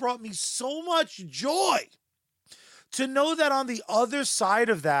books brought me so much joy, to know that on the other side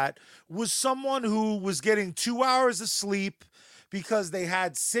of that was someone who was getting 2 hours of sleep because they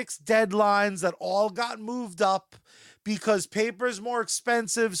had 6 deadlines that all got moved up because paper's more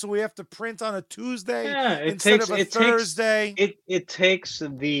expensive, so we have to print on a Tuesday Yeah, instead of a Thursday. It takes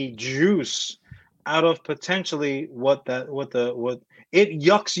the juice out of potentially what it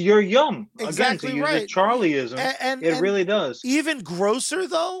yucks your yum. Again, to Exactly use a right. Charlieism, it And really does. even grosser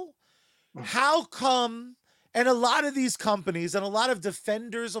though, how come, and a lot of these companies and a lot of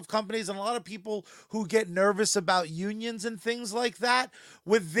defenders of companies and a lot of people who get nervous about unions and things like that,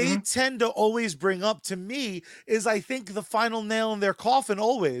 what they tend to always bring up to me is, I think, the final nail in their coffin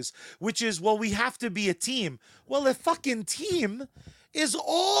always, which is, well, we have to be a team. Well, a fucking team is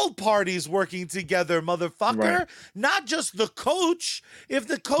all parties working together, motherfucker. Right. Not just the coach. If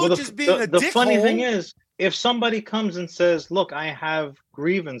the coach Well, is being a the funny thing dickhole, is, if somebody comes and says, "Look, I have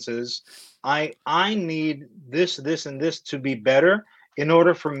grievances. I need this, this, and this to be better in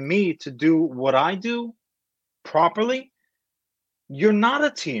order for me to do what I do properly," you're not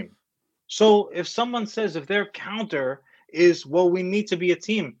a team. So if someone says, if their counter is, "Well, we need to be a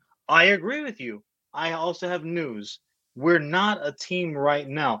team," I agree with you. I also have news. We're not a team right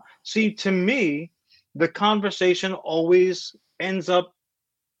now. See, to me, the conversation always ends up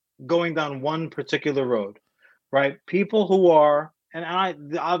going down one particular road, right? People who are,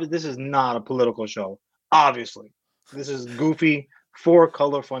 and this is not a political show, obviously. This is goofy,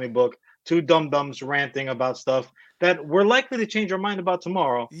 4-color funny book, two dum-dums ranting about stuff that we're likely to change our mind about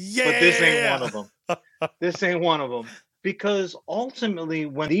tomorrow, but this ain't one of them. This ain't one of them. Because ultimately,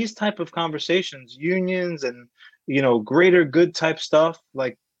 when these type of conversations, unions and, greater good type stuff,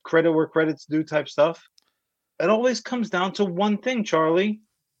 like credit where credit's due type stuff, it always comes down to one thing, Charlie.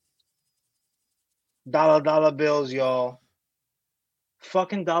 Dollar bills, y'all.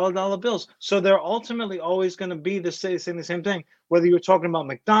 Fucking dollar bills. So they're ultimately always going to be the same thing. Whether you're talking about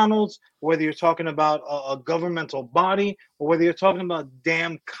McDonald's, whether you're talking about a governmental body, or whether you're talking about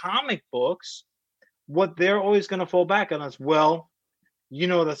damn comic books, what they're always going to fall back on is, well,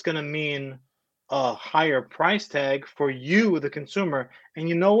 that's going to mean a higher price tag for you, the consumer. And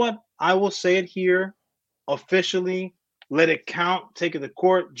you know what? I will say it here officially. Let it count. Take it to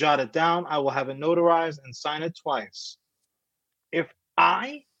court. Jot it down. I will have it notarized and sign it twice. If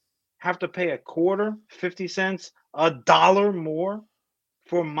I have to pay a quarter, 50 cents, $1 more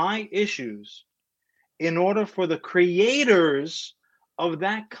for my issues in order for the creators of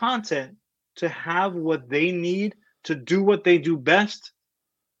that content to have what they need to do what they do best,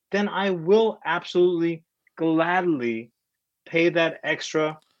 then I will absolutely gladly pay that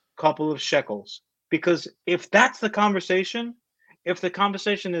extra couple of shekels. Because if that's the conversation, if the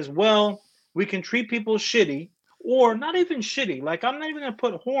conversation is, well, we can treat people shitty, or not even shitty, like I'm not even going to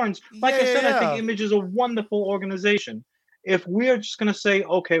put horns. Like I said, I think Image is a wonderful organization. If we're just going to say,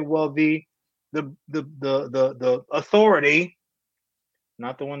 okay, well, the authority,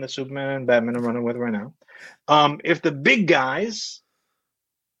 not the one that Superman and Batman are running with right now, if the big guys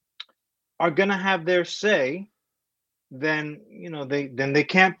are going to have their say, then they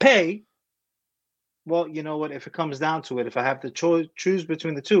can't pay. Well, you know what? If it comes down to it, if I have to choose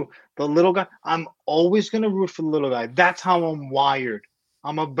between the two, the little guy, I'm always going to root for the little guy. That's how I'm wired.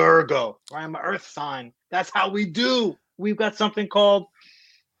 I'm a Virgo, right? I'm an earth sign. That's how we do. We've got something called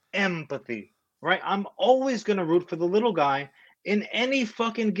empathy, right? I'm always going to root for the little guy in any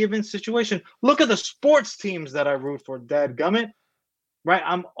fucking given situation. Look at the sports teams that I root for, dadgummit, right?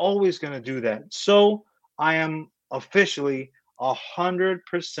 I'm always going to do that. So I am officially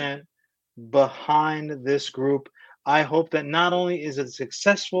 100% behind this group. I hope that not only is it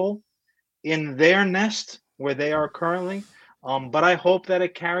successful in their nest where they are currently, but I hope that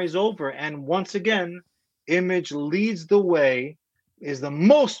it carries over. And once again, Image leads the way, is the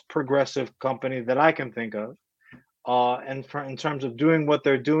most progressive company that I can think of. and in terms of doing what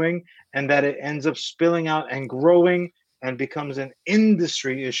they're doing, and that it ends up spilling out and growing and becomes an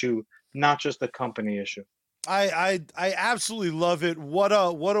industry issue, not just a company issue. I absolutely love it. What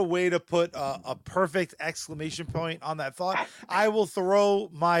a way to put a perfect exclamation point on that thought. I will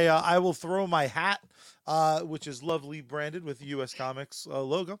throw my hat, which is lovely branded with the U.S. Comics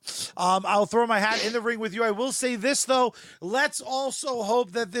logo. I'll throw my hat in the ring with you. I will say this though. Let's also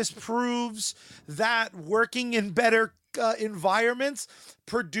hope that this proves that working in better environments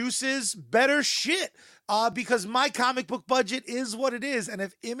produces better shit. Because my comic book budget is what it is. And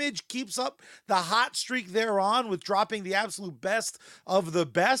if Image keeps up the hot streak they're on with dropping the absolute best of the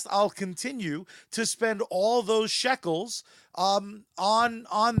best, I'll continue to spend all those shekels on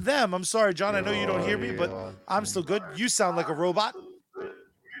them. I'm sorry, John. I know you don't hear me, but I'm still good. You sound like a robot.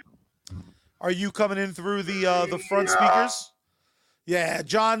 Are you coming in through the front speakers? Yeah,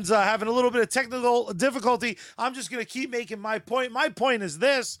 John's having a little bit of technical difficulty. I'm just going to keep making my point. My point is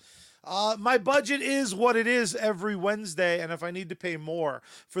this. My budget is what it is every Wednesday, and if I need to pay more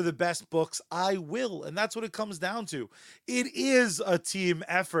for the best books, I will. And that's what it comes down to. It is a team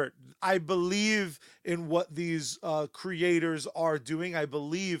effort. I believe in what these creators are doing. I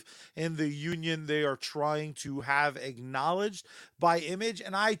believe in the union they are trying to have acknowledged by Image,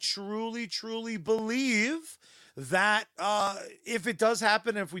 and I truly, truly believe that if it does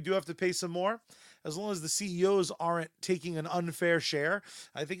happen, if we do have to pay some more, as long as the CEOs aren't taking an unfair share,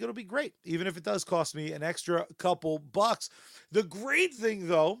 I think it'll be great, even if it does cost me an extra couple bucks. The great thing,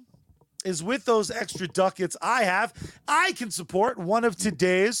 though, is with those extra ducats I can support one of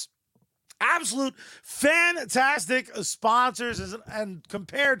today's absolute fantastic sponsors, and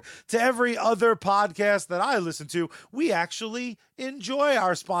compared to every other podcast that I listen to, we actually enjoy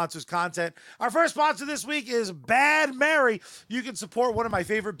our sponsors' content. Our first sponsor this week is Bad Mary. You can support one of my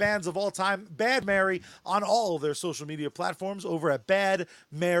favorite bands of all time, Bad Mary, on all of their social media platforms over at Bad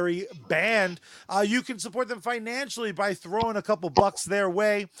Mary Band. You can support them financially by throwing a couple bucks their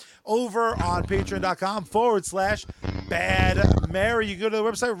way over on patreon.com/Bad Mary. You go to the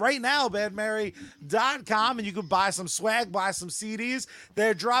website right now, badmary.com, and you can buy some swag, buy some CDs.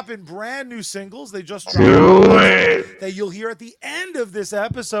 They're dropping brand new singles. They just dropped that you'll hear at the end of this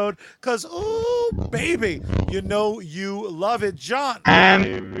episode, because, oh, baby, you know you love it. John.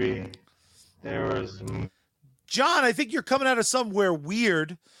 And there was... John, I think you're coming out of somewhere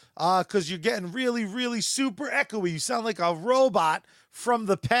weird because you're getting really, really super echoey. You sound like a robot from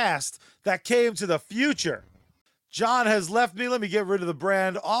the past that came to the future. John has left me. Let me get rid of the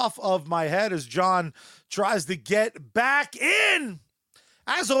brand off of my head as John tries to get back in.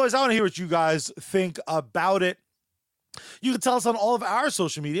 As always, I want to hear what you guys think about it. You can tell us on all of our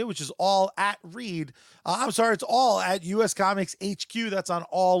social media, which is all at Reed. It's all at US Comics HQ. That's on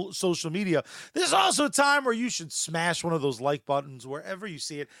all social media. There's also a time where you should smash one of those like buttons wherever you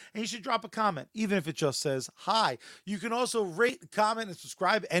see it, and you should drop a comment, even if it just says hi. You can also rate, comment, and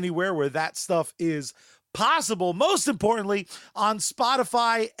subscribe anywhere where that stuff is possible. Most importantly, on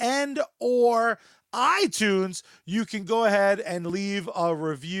Spotify and or iTunes, you can go ahead and leave a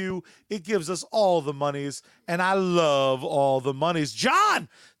review. It gives us all the monies, and I love all the monies. John,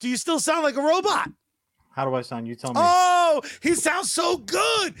 do you still sound like a robot? How do I sound? You tell me. Oh, he sounds so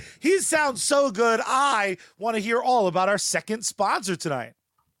good. He sounds so good. I want to hear all about our second sponsor tonight.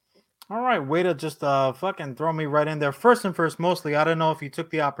 All right, way to just fucking throw me right in there. First and first, mostly, I don't know if you took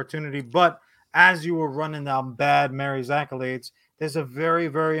the opportunity, but as you were running down Bad Mary's accolades, there's a very,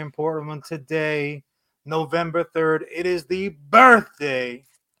 very important one today, November 3rd. It is the birthday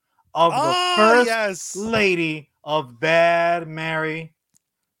of the first lady of Bad Mary.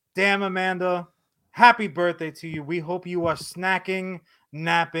 Damn, Amanda, happy birthday to you. We hope you are snacking,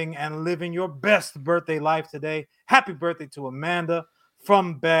 napping, and living your best birthday life today. Happy birthday to Amanda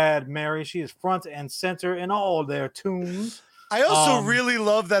from Bad Mary. She is front and center in all their tunes. I also really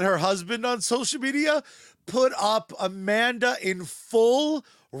love that her husband on social media put up Amanda in full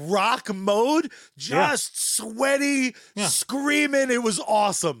rock mode, just sweaty, screaming. It was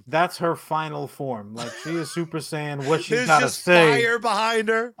awesome. That's her final form. Like, she is super saying what she's got to say. There's just fire behind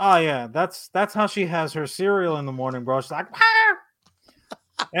her. Oh yeah, that's how she has her cereal in the morning, bro. She's like, ah!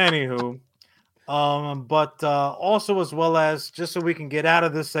 Anywho, but also, as well as, just so we can get out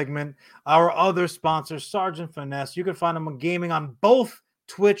of this segment, our other sponsor, Sergeant Finesse. You can find them on gaming on both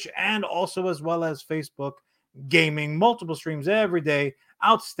Twitch and also as well as Facebook gaming. Multiple streams every day.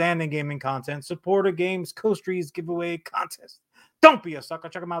 Outstanding gaming content. Supporter games, co-streams, giveaway contest. Don't be a sucker.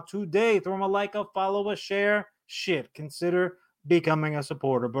 Check them out today. Throw them a like, a follow, a share. Shit. Consider becoming a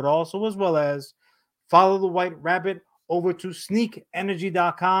supporter. But also, as well as, follow the White Rabbit over to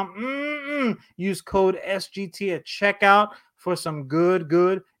sneakenergy.com. Use code SGT at checkout for some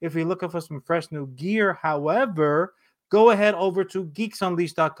good. If you're looking for some fresh new gear, however, go ahead over to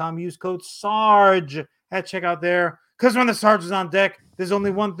geeksunleashed.com. Use code SARGE at checkout there. Because when the Sarge is on deck, there's only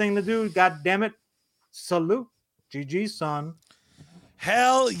one thing to do. God damn it. Salute. GG, son.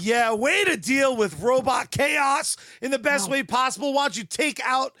 Hell yeah. Way to deal with robot chaos in the best way possible. Why don't you take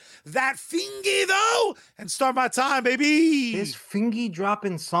out that fingy, though, and start my time, baby? This fingy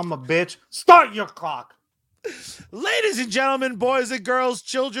dropping son of a bitch. Start your clock. Ladies and gentlemen, boys and girls,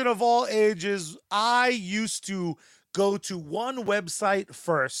 children of all ages, I used to go to one website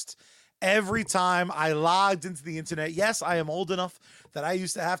first every time I logged into the internet. Yes, I am old enough that I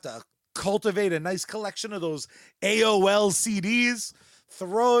used to have to cultivate a nice collection of those AOL CDs,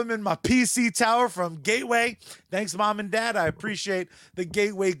 throw them in my PC tower from Gateway. Thanks, Mom and Dad. I appreciate the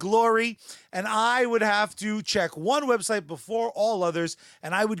Gateway glory. And I would have to check one website before all others,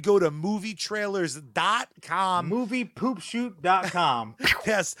 and I would go to movietrailers.com. Moviepoopshoot.com.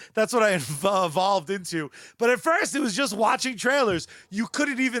 Yes, that's what I evolved into. But at first, it was just watching trailers. You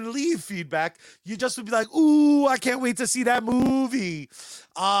couldn't even leave feedback. You just would be like, ooh, I can't wait to see that movie.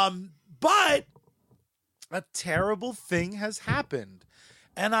 But a terrible thing has happened.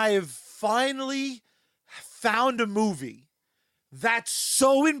 And I have finally found a movie that's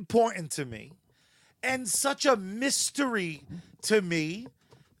so important to me and such a mystery to me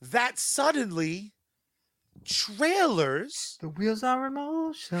that suddenly trailers, the wheels are in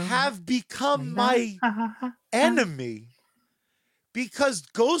motion, have become my enemy, because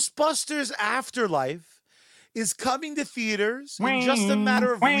Ghostbusters Afterlife is coming to theaters in just a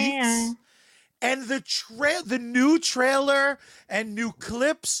matter of weeks. And the new trailer and new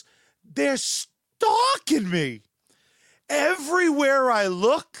clips, they're stalking me. Everywhere I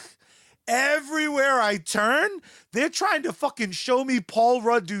look, everywhere I turn, they're trying to fucking show me Paul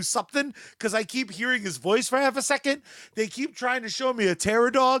Rudd do something because I keep hearing his voice for half a second. They keep trying to show me a terror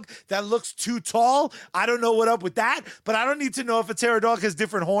dog that looks too tall. I don't know what up with that, but I don't need to know if a terror dog has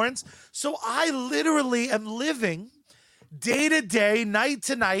different horns. So I literally am living day to day, night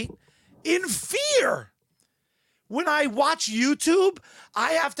to night, in fear. When I watch YouTube,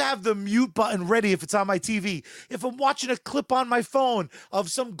 I have to have the mute button ready if it's on my TV. If I'm watching a clip on my phone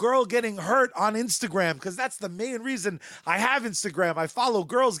of some girl getting hurt on Instagram, because that's the main reason I have Instagram. I follow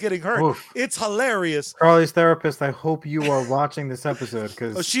girls getting hurt. Oof. It's hilarious. Carly's therapist, I hope you are watching this episode,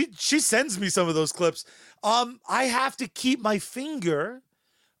 because she sends me some of those clips. I have to keep my finger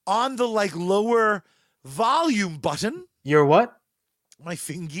on the lower volume button. Your what? My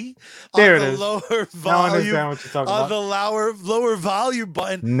fingy. There on it the is. Lower volume, now I understand what you're talking on about. the lower volume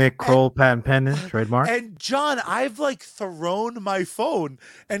button. Nick Kroll, patent pending, trademark. And John, I've thrown my phone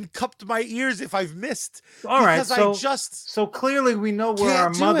and cupped my ears if I've missed. All right, so clearly we know where our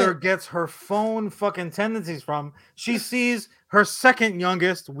mother gets her phone fucking tendencies from. She sees her second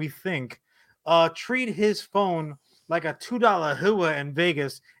youngest, we think, treat his phone like a $2 hua in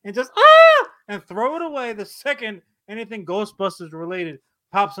Vegas and just and throw it away the second anything Ghostbusters related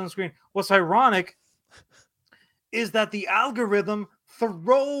pops on screen. What's ironic is that the algorithm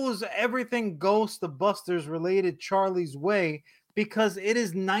throws everything Ghostbusters related Charlie's way because it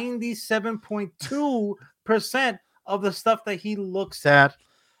is 97.2% of the stuff that he looks at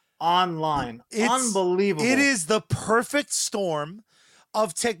online. It's unbelievable. It is the perfect storm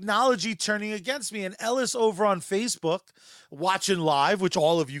of technology turning against me. And Ellis over on Facebook, watching live, which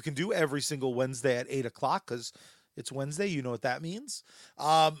all of you can do every single Wednesday at 8 o'clock because it's Wednesday. You know what that means.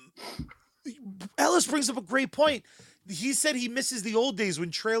 Ellis brings up a great point. He said he misses the old days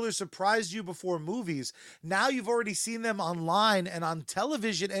when trailers surprised you before movies. Now you've already seen them online and on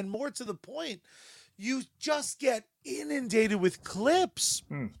television, and more to the point, you just get inundated with clips.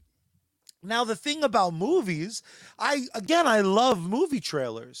 Now, the thing about movies, I love movie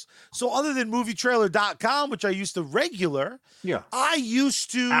trailers. So other than movietrailer.com, which I used to regular, I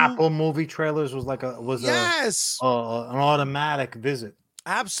used to... Apple movie trailers was an automatic visit.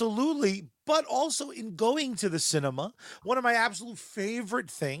 Absolutely. But also in going to the cinema, one of my absolute favorite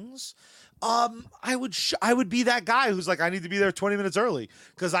things, I would be that guy who's like, I need to be there 20 minutes early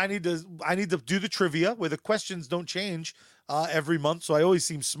because I need to do the trivia where the questions don't change every month, so I always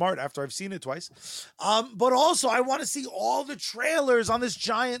seem smart after I've seen it twice. But also, I want to see all the trailers on this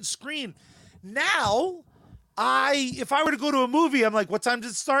giant screen. Now, if I were to go to a movie, I'm like, what time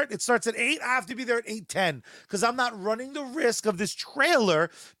does it start? It starts at 8. I have to be there at 8:10 because I'm not running the risk of this trailer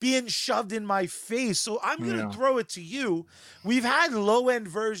being shoved in my face. So I'm gonna Yeah. throw it to you. We've had low end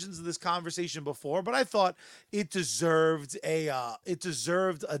versions of this conversation before, but I thought it deserved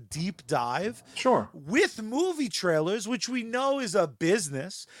a deep dive. Sure. With movie trailers, which we know is a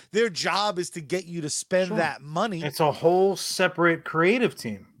business, their job is to get you to spend Sure. that money. It's a whole separate creative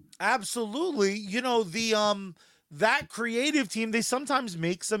team. Absolutely. That creative team, they sometimes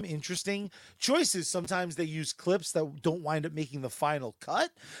make some interesting choices. Sometimes they use clips that don't wind up making the final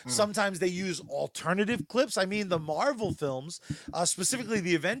cut. Sometimes they use alternative clips. I mean, the Marvel films, specifically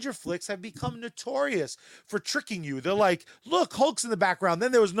the Avenger flicks, have become notorious for tricking you. They're like, look, Hulk's in the background.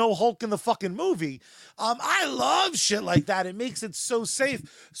 Then there was no Hulk in the fucking movie. I love shit like that. It makes it so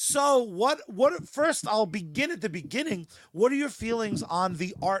safe. So first I'll begin at the beginning. What are your feelings on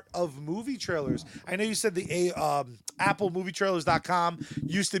the art of movie trailers? I know you said the AppleMovieTrailers.com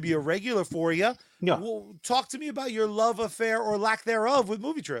used to be a regular for you. Yeah. Well, talk to me about your love affair or lack thereof with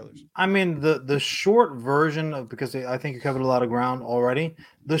movie trailers. I mean, the short version of, because I think you covered a lot of ground already.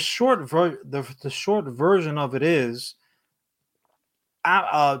 The short version of it is,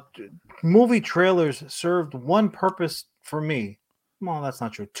 movie trailers served one purpose for me. Well, that's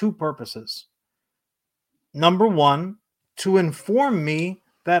not true. Two purposes. Number one, to inform me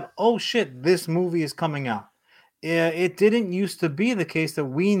that, oh shit, this movie is coming out. It didn't used to be the case that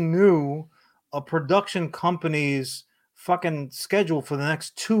we knew a production company's fucking schedule for the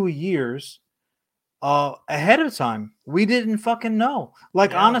next 2 years ahead of time. We didn't fucking know.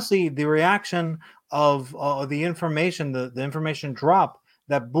 Like, honestly, the reaction of the information, the information drop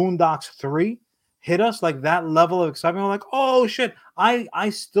that Boondocks 3 hit us, like that level of excitement. We're like, oh shit. I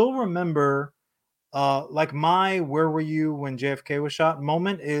still remember like my "where were you when JFK was shot"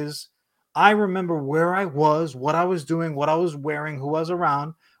 moment is, I remember where I was, what I was doing, what I was wearing, who was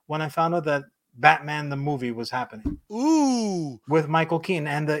around when I found out that Batman the movie was happening. Ooh, with Michael Keaton.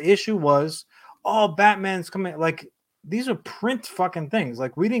 And the issue was, oh, Batman's coming. Like, these are print fucking things.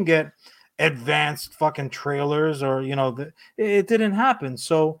 Like, we didn't get advanced fucking trailers, or it didn't happen.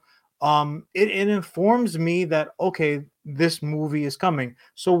 So it informs me that, okay, this movie is coming.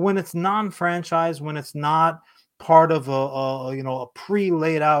 So when it's non-franchise, when it's not part of a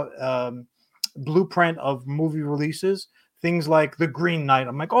pre-laid out blueprint of movie releases, things like The Green Knight,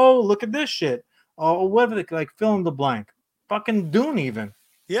 I'm like, oh, look at this shit, or whatever, like fill in the blank, fucking Dune even.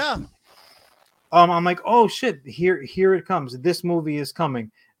 yeah. I'm like, oh shit, here it comes. This movie is coming.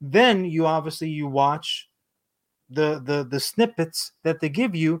 Then you watch the snippets that they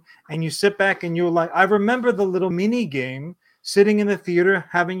give you, and you sit back and you're like, I remember the little mini game, sitting in the theater,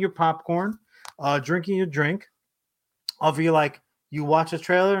 having your popcorn, drinking your drink. Of you, like, you watch a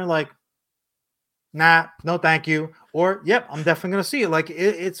trailer and like, nah, no thank you, or yep, I'm definitely gonna see it. Like,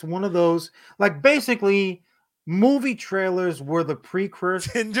 it's one of those, like, basically movie trailers were the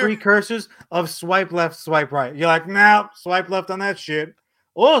precursors of swipe left, swipe right. You're like, nah, swipe left on that shit.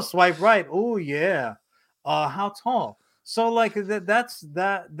 Oh, swipe right. Oh yeah. How tall? So like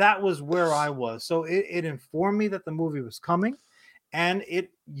that was where I was. So it informed me that the movie was coming, and it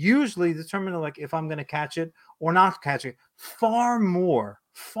usually determined, like, if I'm gonna catch it or not catch it, far more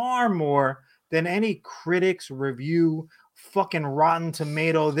than any critics review, fucking Rotten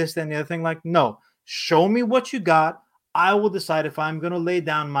Tomato, this, and the other thing. Like, no, show me what you got. I will decide if I'm going to lay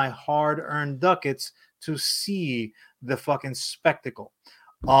down my hard-earned ducats to see the fucking spectacle.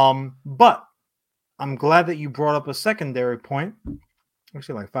 But I'm glad that you brought up a secondary point.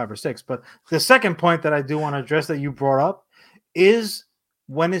 Actually, like 5 or 6. But the second point that I do want to address that you brought up is,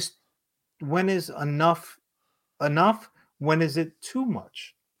 when is enough? When is it too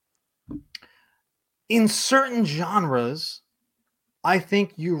much? In certain genres, I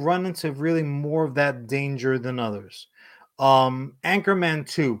think you run into really more of that danger than others. Anchorman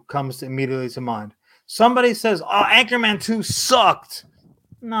 2 comes immediately to mind. Somebody says, oh, Anchorman 2 sucked.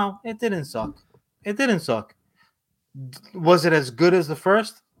 No, it didn't suck. It didn't suck. Was it as good as the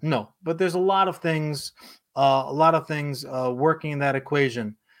first? No, but there's a lot of things working in that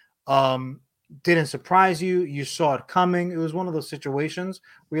equation. Didn't surprise you. You saw it coming. It was one of those situations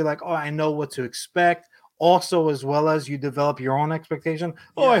where you're like, oh, I know what to expect. Also, as well as you develop your own expectation.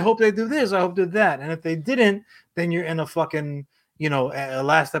 Oh, I hope they do this. I hope they do that. And if they didn't, then you're in a fucking, a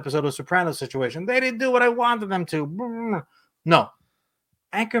last episode of Sopranos situation. They didn't do what I wanted them to. No.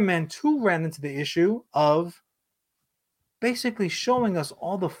 Anchorman 2 ran into the issue of basically showing us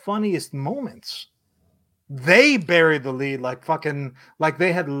all the funniest moments. They buried the lead like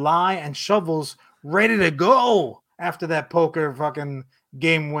they had lie and shovels ready to go after that poker fucking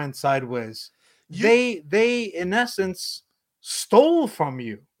game went sideways. they in essence stole from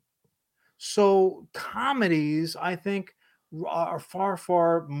you. So comedies, I think, are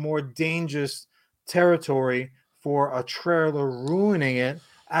far more dangerous territory for a trailer ruining it,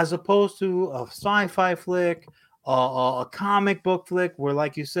 as opposed to a sci-fi flick, a comic book flick, where,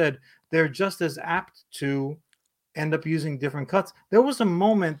 like you said, they're just as apt to end up using different cuts. There was a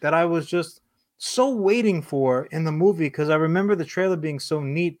moment that I was just so waiting for in the movie, because I remember the trailer being so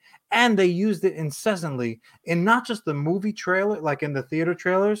neat, and they used it incessantly in not just the movie trailer, like in the theater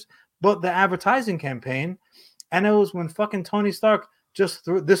trailers, but the advertising campaign. And it was when fucking Tony Stark just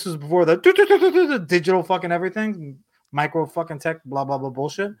threw, this was before the digital fucking everything, micro fucking tech, blah blah blah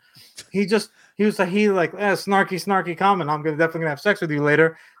bullshit. He was like, snarky comment. I'm definitely gonna have sex with you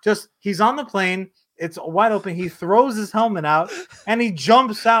later. Just, he's on the plane, it's wide open. He throws his helmet out and he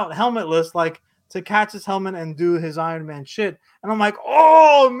jumps out helmetless, like to catch his helmet and do his Iron Man shit. And I'm like,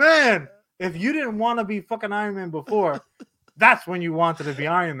 oh man, if you didn't want to be fucking Iron Man before, that's when you wanted to be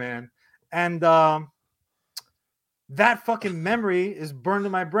Iron Man. And that fucking memory is burned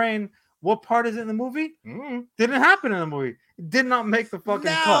in my brain. What part is it in the movie? Didn't happen in the movie. It did not make the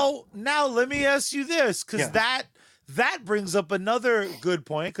fucking cut. Now let me ask you this, because that brings up another good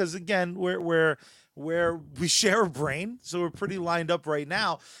point. Because again, where we share a brain, so we're pretty lined up right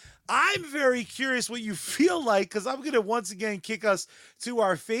now. I'm very curious what you feel like, because I'm going to once again kick us to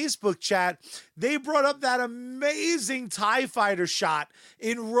our Facebook chat. They brought up that amazing TIE fighter shot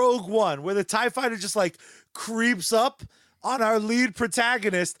in Rogue One, where the TIE fighter just like creeps up on our lead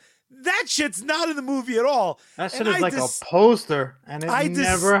protagonist. That shit's not in the movie at all. That shit is like a poster, and it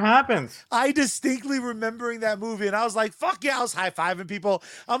never happens. I distinctly remembering that movie, and I was like, fuck yeah, I was high-fiving people.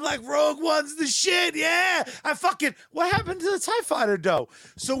 I'm like, Rogue One's the shit, yeah. What happened to the TIE fighter, though?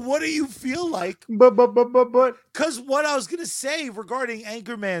 So what do you feel like? But. Because what I was going to say regarding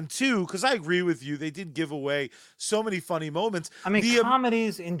Anchorman 2, because I agree with you, they did give away so many funny moments. I mean,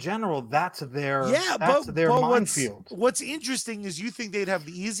 comedies in general, that's their minefield. What's interesting is you think they'd have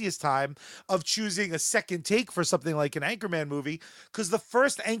the easiest time of choosing a second take for something like an Anchorman movie, because the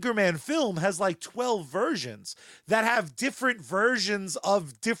first Anchorman film has like 12 versions that have different versions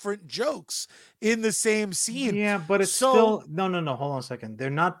of different jokes in the same scene. Yeah, but it's still no. Hold on a second. They're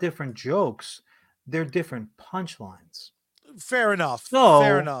not different jokes. They're different punchlines. Fair enough. So,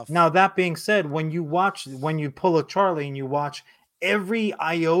 fair enough. Now that being said, when you pull a Charlie and you watch every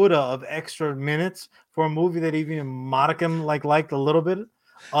iota of extra minutes for a movie that even modicum liked a little bit,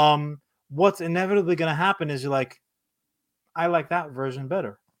 what's inevitably going to happen is you're like, I like that version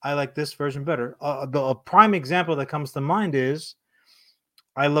better. I like this version better. A prime example that comes to mind is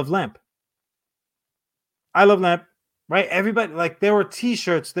I Love Lamp. I Love Lamp. Right? Everybody, like, there were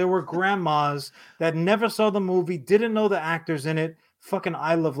t-shirts, there were grandmas that never saw the movie, didn't know the actors in it, fucking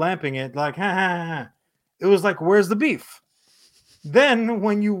I Love Lamping it, like, ha ha ha. It was like, where's the beef? Then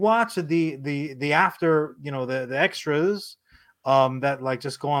when you watch the after, the extras, that like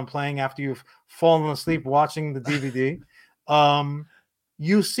just go on playing after you've fallen asleep watching the DVD,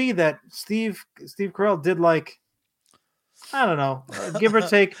 you see that Steve Carell did like, I don't know, give or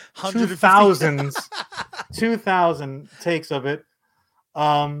take 2,000 takes of it.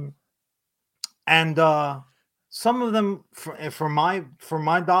 And some of them for my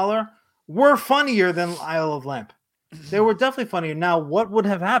dollar were funnier than I Love Lamp. They were definitely funnier. Now, what would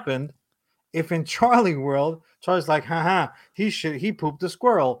have happened if in Charlie World, Charlie's like, haha, he pooped a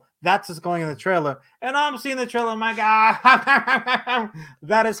squirrel. That's what's going in the trailer. And I'm seeing the trailer, my God,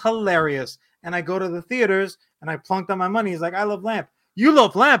 that is hilarious. And I go to the theaters and I plunked on my money. He's like, I love Lamp. You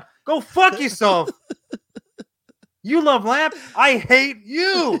love Lamp? Go fuck yourself. You love Lamp? I hate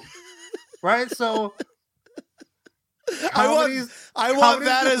you. Right? So I want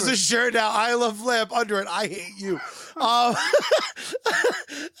that as a shirt now. I love Lamp, under it, I hate you.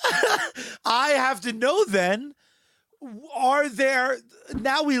 I have to know then,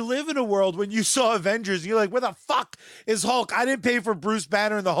 now we live in a world when you saw Avengers and you're like, where the fuck is Hulk? I didn't pay for Bruce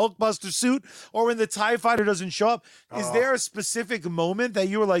Banner in the Hulkbuster suit, or when the TIE fighter doesn't show up. Is there a specific moment that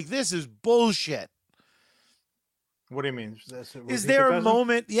you were like, this is bullshit? What do you mean? Is there a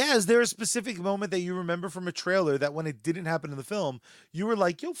moment? Yeah, is there a specific moment that you remember from a trailer that when it didn't happen in the film, you were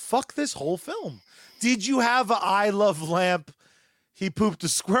like, yo, fuck this whole film? Did you have a I Love Lamp, he pooped a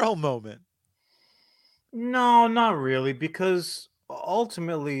squirrel moment? No, not really, because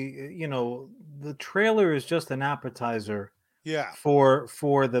ultimately, the trailer is just an appetizer. Yeah. For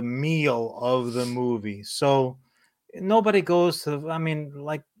the meal of the movie. So nobody goes to,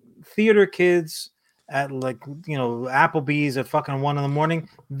 like theater kids at Applebee's at fucking 1 a.m.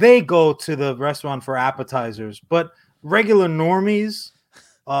 They go to the restaurant for appetizers, but regular normies,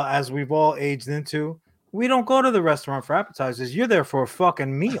 as we've all aged into, we don't go to the restaurant for appetizers. You're there for a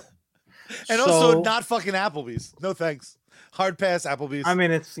fucking meal. And also not fucking Applebee's. No thanks. Hard pass Applebee's. I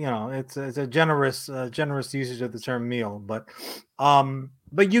mean, it's it's a generous usage of the term meal, but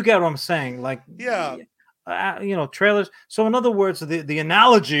you get what I'm saying. Like, yeah, trailers. So in other words, the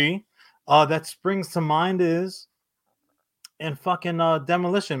analogy that springs to mind is in fucking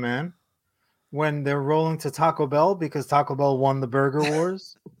Demolition Man, when they're rolling to Taco Bell because Taco Bell won the Burger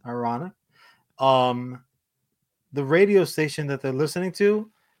Wars. Ironic. The radio station that they're listening to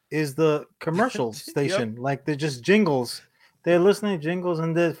is the commercial station. Yep. Like, they're just jingles. They're listening to jingles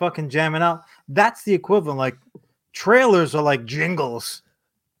and they're fucking jamming out. That's the equivalent. Like, trailers are like jingles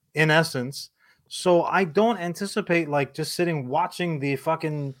in essence. So I don't anticipate like just sitting watching the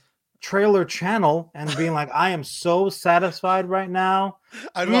fucking trailer channel and being like, I am so satisfied right now.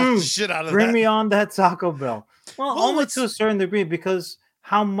 I'd watch the shit out of bring that. me on that Taco Bell. Well, only to a certain degree, because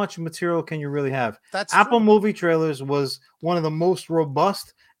how much material can you really have? That's Apple true. Movie Trailers was one of the most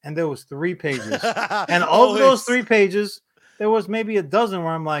robust, and there was 3 pages. And of those 3 pages, there was maybe a dozen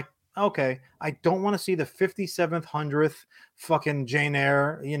where I'm like, okay, I don't want to see the 5700th fucking Jane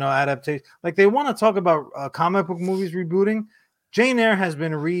Eyre, adaptation. Like, they want to talk about comic book movies rebooting. Jane Eyre has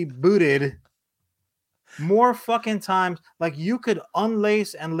been rebooted more fucking times. Like, you could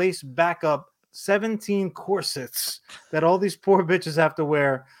unlace and lace back up 17 corsets that all these poor bitches have to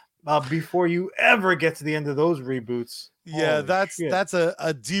wear before you ever get to the end of those reboots. Yeah, that's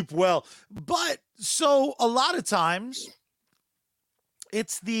a deep well. But so a lot of times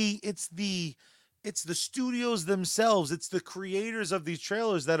it's the studios themselves, it's the creators of these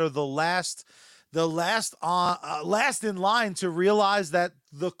trailers that are the last in line to realize that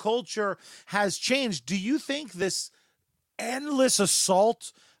the culture has changed. Do you think this endless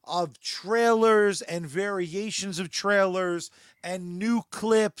assault of trailers and variations of trailers and new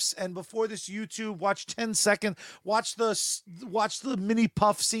clips, and before this, YouTube, watch 10-second, watch the mini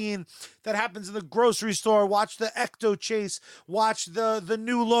puff scene that happens in the grocery store, watch the ecto chase, watch the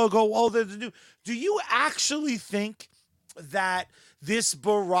new logo, do you actually think that this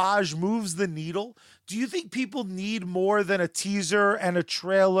barrage moves the needle? Do you think people need more than a teaser and a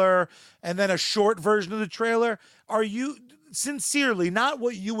trailer and then a short version of the trailer? Are you sincerely, not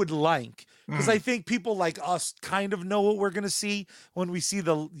what you would like, because I think people like us kind of know what we're going to see when we see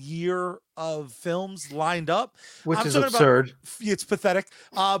the year of films lined up, which is absurd. It's pathetic,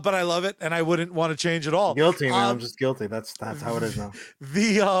 but I love it and I wouldn't want to change at all. Guilty, man. I'm just guilty. That's how it is now.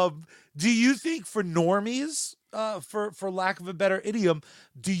 Do you think for normies, for lack of a better idiom,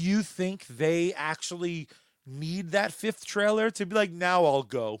 do you think they actually need that 5th trailer to be like, now I'll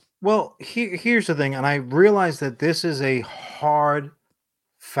go? Well, here's the thing, and I realize that this is a hard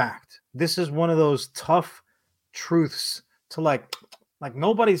fact. This is one of those tough truths to like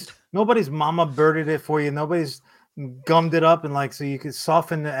nobody's mama birded it for you. Nobody's gummed it up and like so you can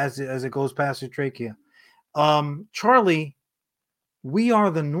soften it as it goes past your trachea. Charlie, we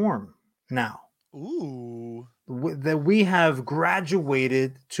are the norm now. Ooh. That we have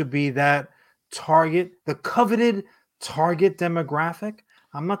graduated to be that target, the coveted target demographic.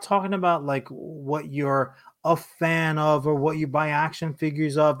 I'm not talking about like what you're a fan of or what you buy action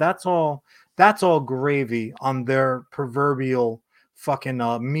figures of. That's all gravy on their proverbial fucking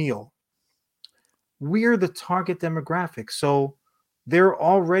meal. We're the target demographic, so they're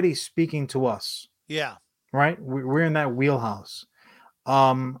already speaking to us. Yeah. Right? We're in that wheelhouse.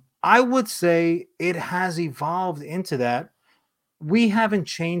 I would say it has evolved into that. We haven't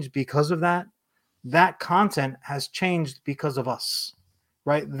changed because of that. That content has changed because of us.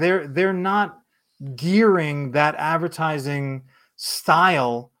 Right? They're not gearing that advertising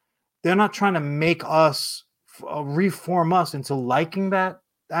style. They're not trying to make us reform us into liking that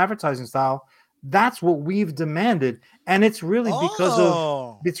advertising style. That's what we've demanded, and it's really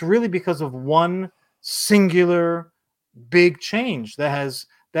because of one singular big change that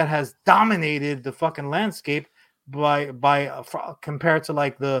has dominated the fucking landscape by compared to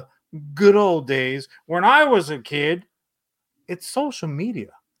like the good old days when I was a kid. It's social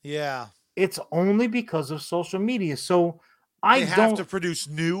media. Yeah. It's only because of social media. So they have to produce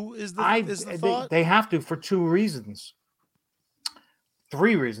new is the thought? They have to for 2 reasons.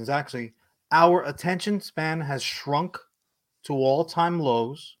 3 reasons, actually. Our attention span has shrunk to all-time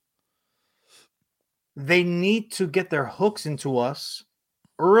lows. They need to get their hooks into us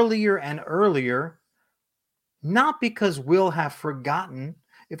earlier and earlier, not because we'll have forgotten.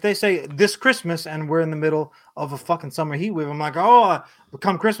 If they say this Christmas and we're in the middle of a fucking summer heat wave, I'm like, oh,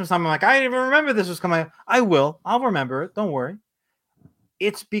 come Christmas time, I'm like, I didn't even remember this was coming. I'll remember it. Don't worry.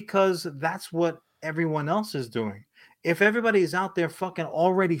 It's because that's what everyone else is doing. If everybody's out there fucking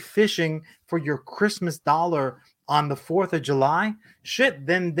already fishing for your Christmas dollar on the 4th of July, shit,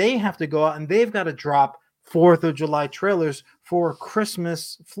 then they have to go out and they've got to drop 4th of July trailers for a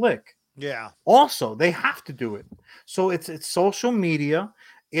Christmas flick. Yeah. Also, they have to do it. So it's social media,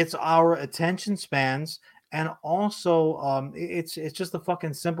 it's our attention spans, and also it's just the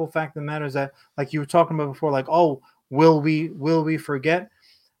fucking simple fact of the matter is that, like you were talking about before, like, oh, will we forget?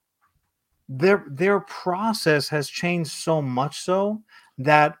 Their process has changed so much so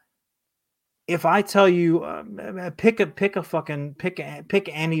that if I tell you pick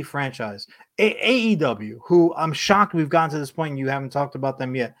any franchise, AEW, who I'm shocked we've gotten to this point and you haven't talked about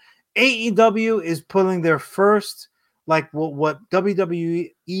them yet. AEW is pulling their first, like what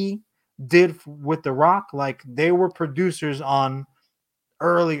WWE did with The Rock. Like they were producers on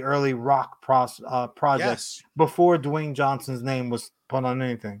early Rock projects before Dwayne Johnson's name was put on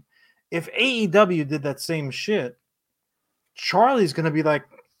anything. If AEW did that same shit, Charlie's gonna be like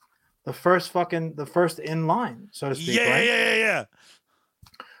the first in line, so to speak, right? Yeah.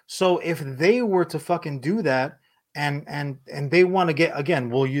 So if they were to fucking do that, and they want to get, again,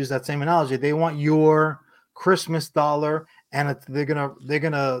 we'll use that same analogy. They want your Christmas dollar, and they're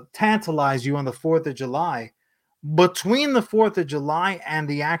gonna tantalize you on the 4th of July. Between the 4th of July and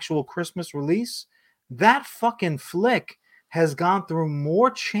the actual Christmas release, that fucking flick has gone through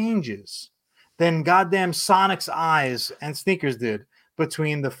more changes than goddamn Sonic's eyes and sneakers did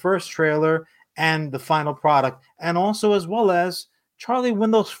between the first trailer and the final product. And also, as well as, Charlie,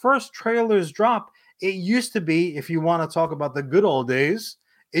 when those first trailers drop, it used to be, if you want to talk about the good old days,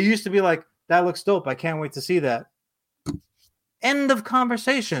 it used to be like, that looks dope, I can't wait to see that. End of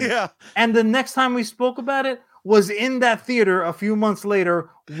conversation. Yeah. And the next time we spoke about it was in that theater a few months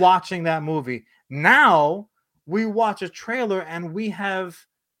later watching that movie. Now we watch a trailer and we have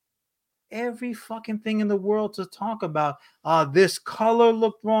every fucking thing in the world to talk about. This color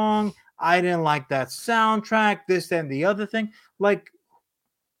looked wrong. I didn't like that soundtrack, this and the other thing. Like,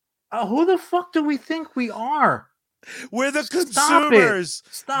 who the fuck do we think we are? We're the consumers.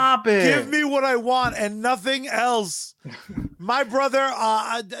 Stop it. Give me what I want and nothing else. My brother,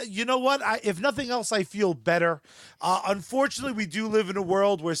 you know what? If nothing else, I feel better. Unfortunately, we do live in a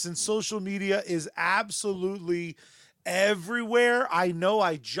world where, since social media is absolutely everywhere, I know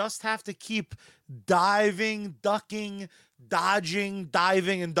I just have to keep diving, ducking, dodging,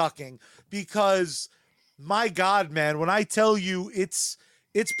 diving, and ducking, because my God, man, when I tell you it's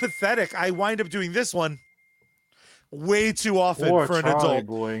pathetic. I wind up doing this one way too often for an adult.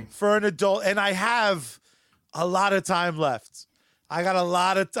 Boy. For an adult, and I have a lot of time left. I got a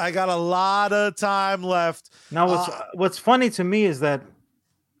lot of time left. Now, what's funny to me is that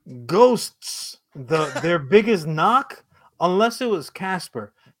Ghosts, their biggest knock, unless it was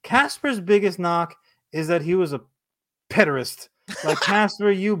Casper. Casper's biggest knock is that he was a pederast. Like, Casper,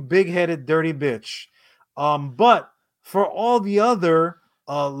 you big-headed dirty bitch. But for all the other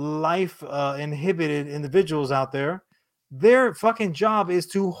life inhibited individuals out there, their fucking job is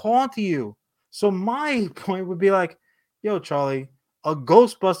to haunt you. So my point would be like, yo, Charlie, a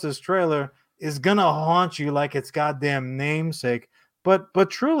Ghostbusters trailer is gonna haunt you like its goddamn namesake. But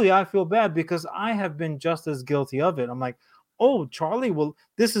truly, I feel bad because I have been just as guilty of it. I'm like, oh, Charlie, well,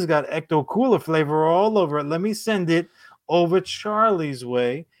 this has got Ecto Cooler flavor all over it. Let me send it over Charlie's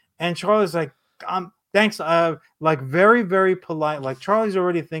way. And Charlie's like, thanks. Like, very, very polite. Like, Charlie's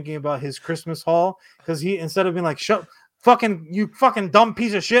already thinking about his Christmas haul, because he, instead of being like, you fucking dumb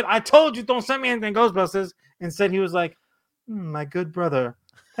piece of shit, I told you don't send me anything Ghostbusters. Instead, he was like, my good brother,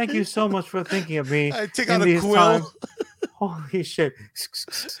 thank you so much for thinking of me. I take out a quill. Holy shit.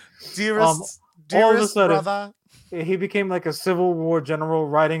 Dearest all of a sudden, brother. He became like a Civil War general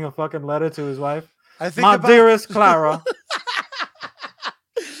writing a fucking letter to his wife. Dearest Clara.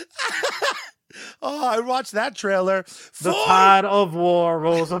 Oh, I watched that trailer. The tide of war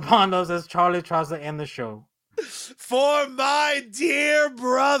rolls upon us as Charlie tries to end the show. For my dear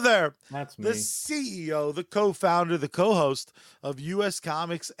brother. That's me. The CEO, the co-founder, the co-host of US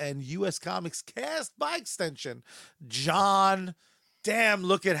Comics and US Comics Cast by extension, Jon. Damn,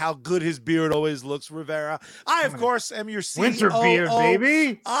 look at how good his beard always looks, Rivera. I, of course, am your CEO. Winter beard,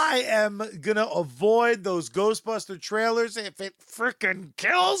 baby. I am going to avoid those Ghostbuster trailers if it freaking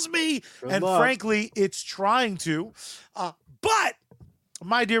kills me. Good luck. Frankly, it's trying to. But,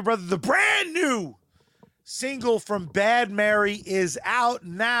 my dear brother, the brand new single from Bad Mary is out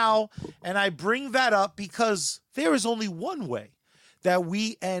now. And I bring that up because there is only one way that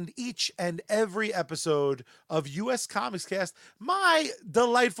we end each and every episode of US Comics Cast. My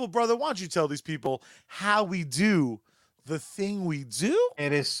delightful brother, why don't you tell these people how we do the thing we do?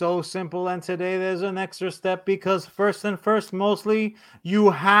 It is so simple, and today there's an extra step because first, mostly, you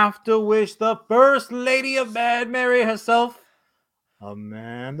have to wish the First Lady of Bad Mary herself,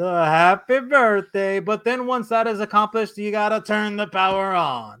 Amanda, happy birthday. But then once that is accomplished, you gotta turn the power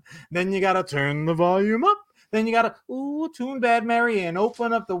on. Then you gotta turn the volume up. Then you gotta tune Bad Mary and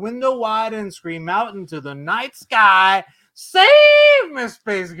open up the window wide and scream out into the night sky, "Save me,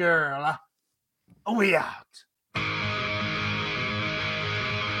 Space Girl." We out.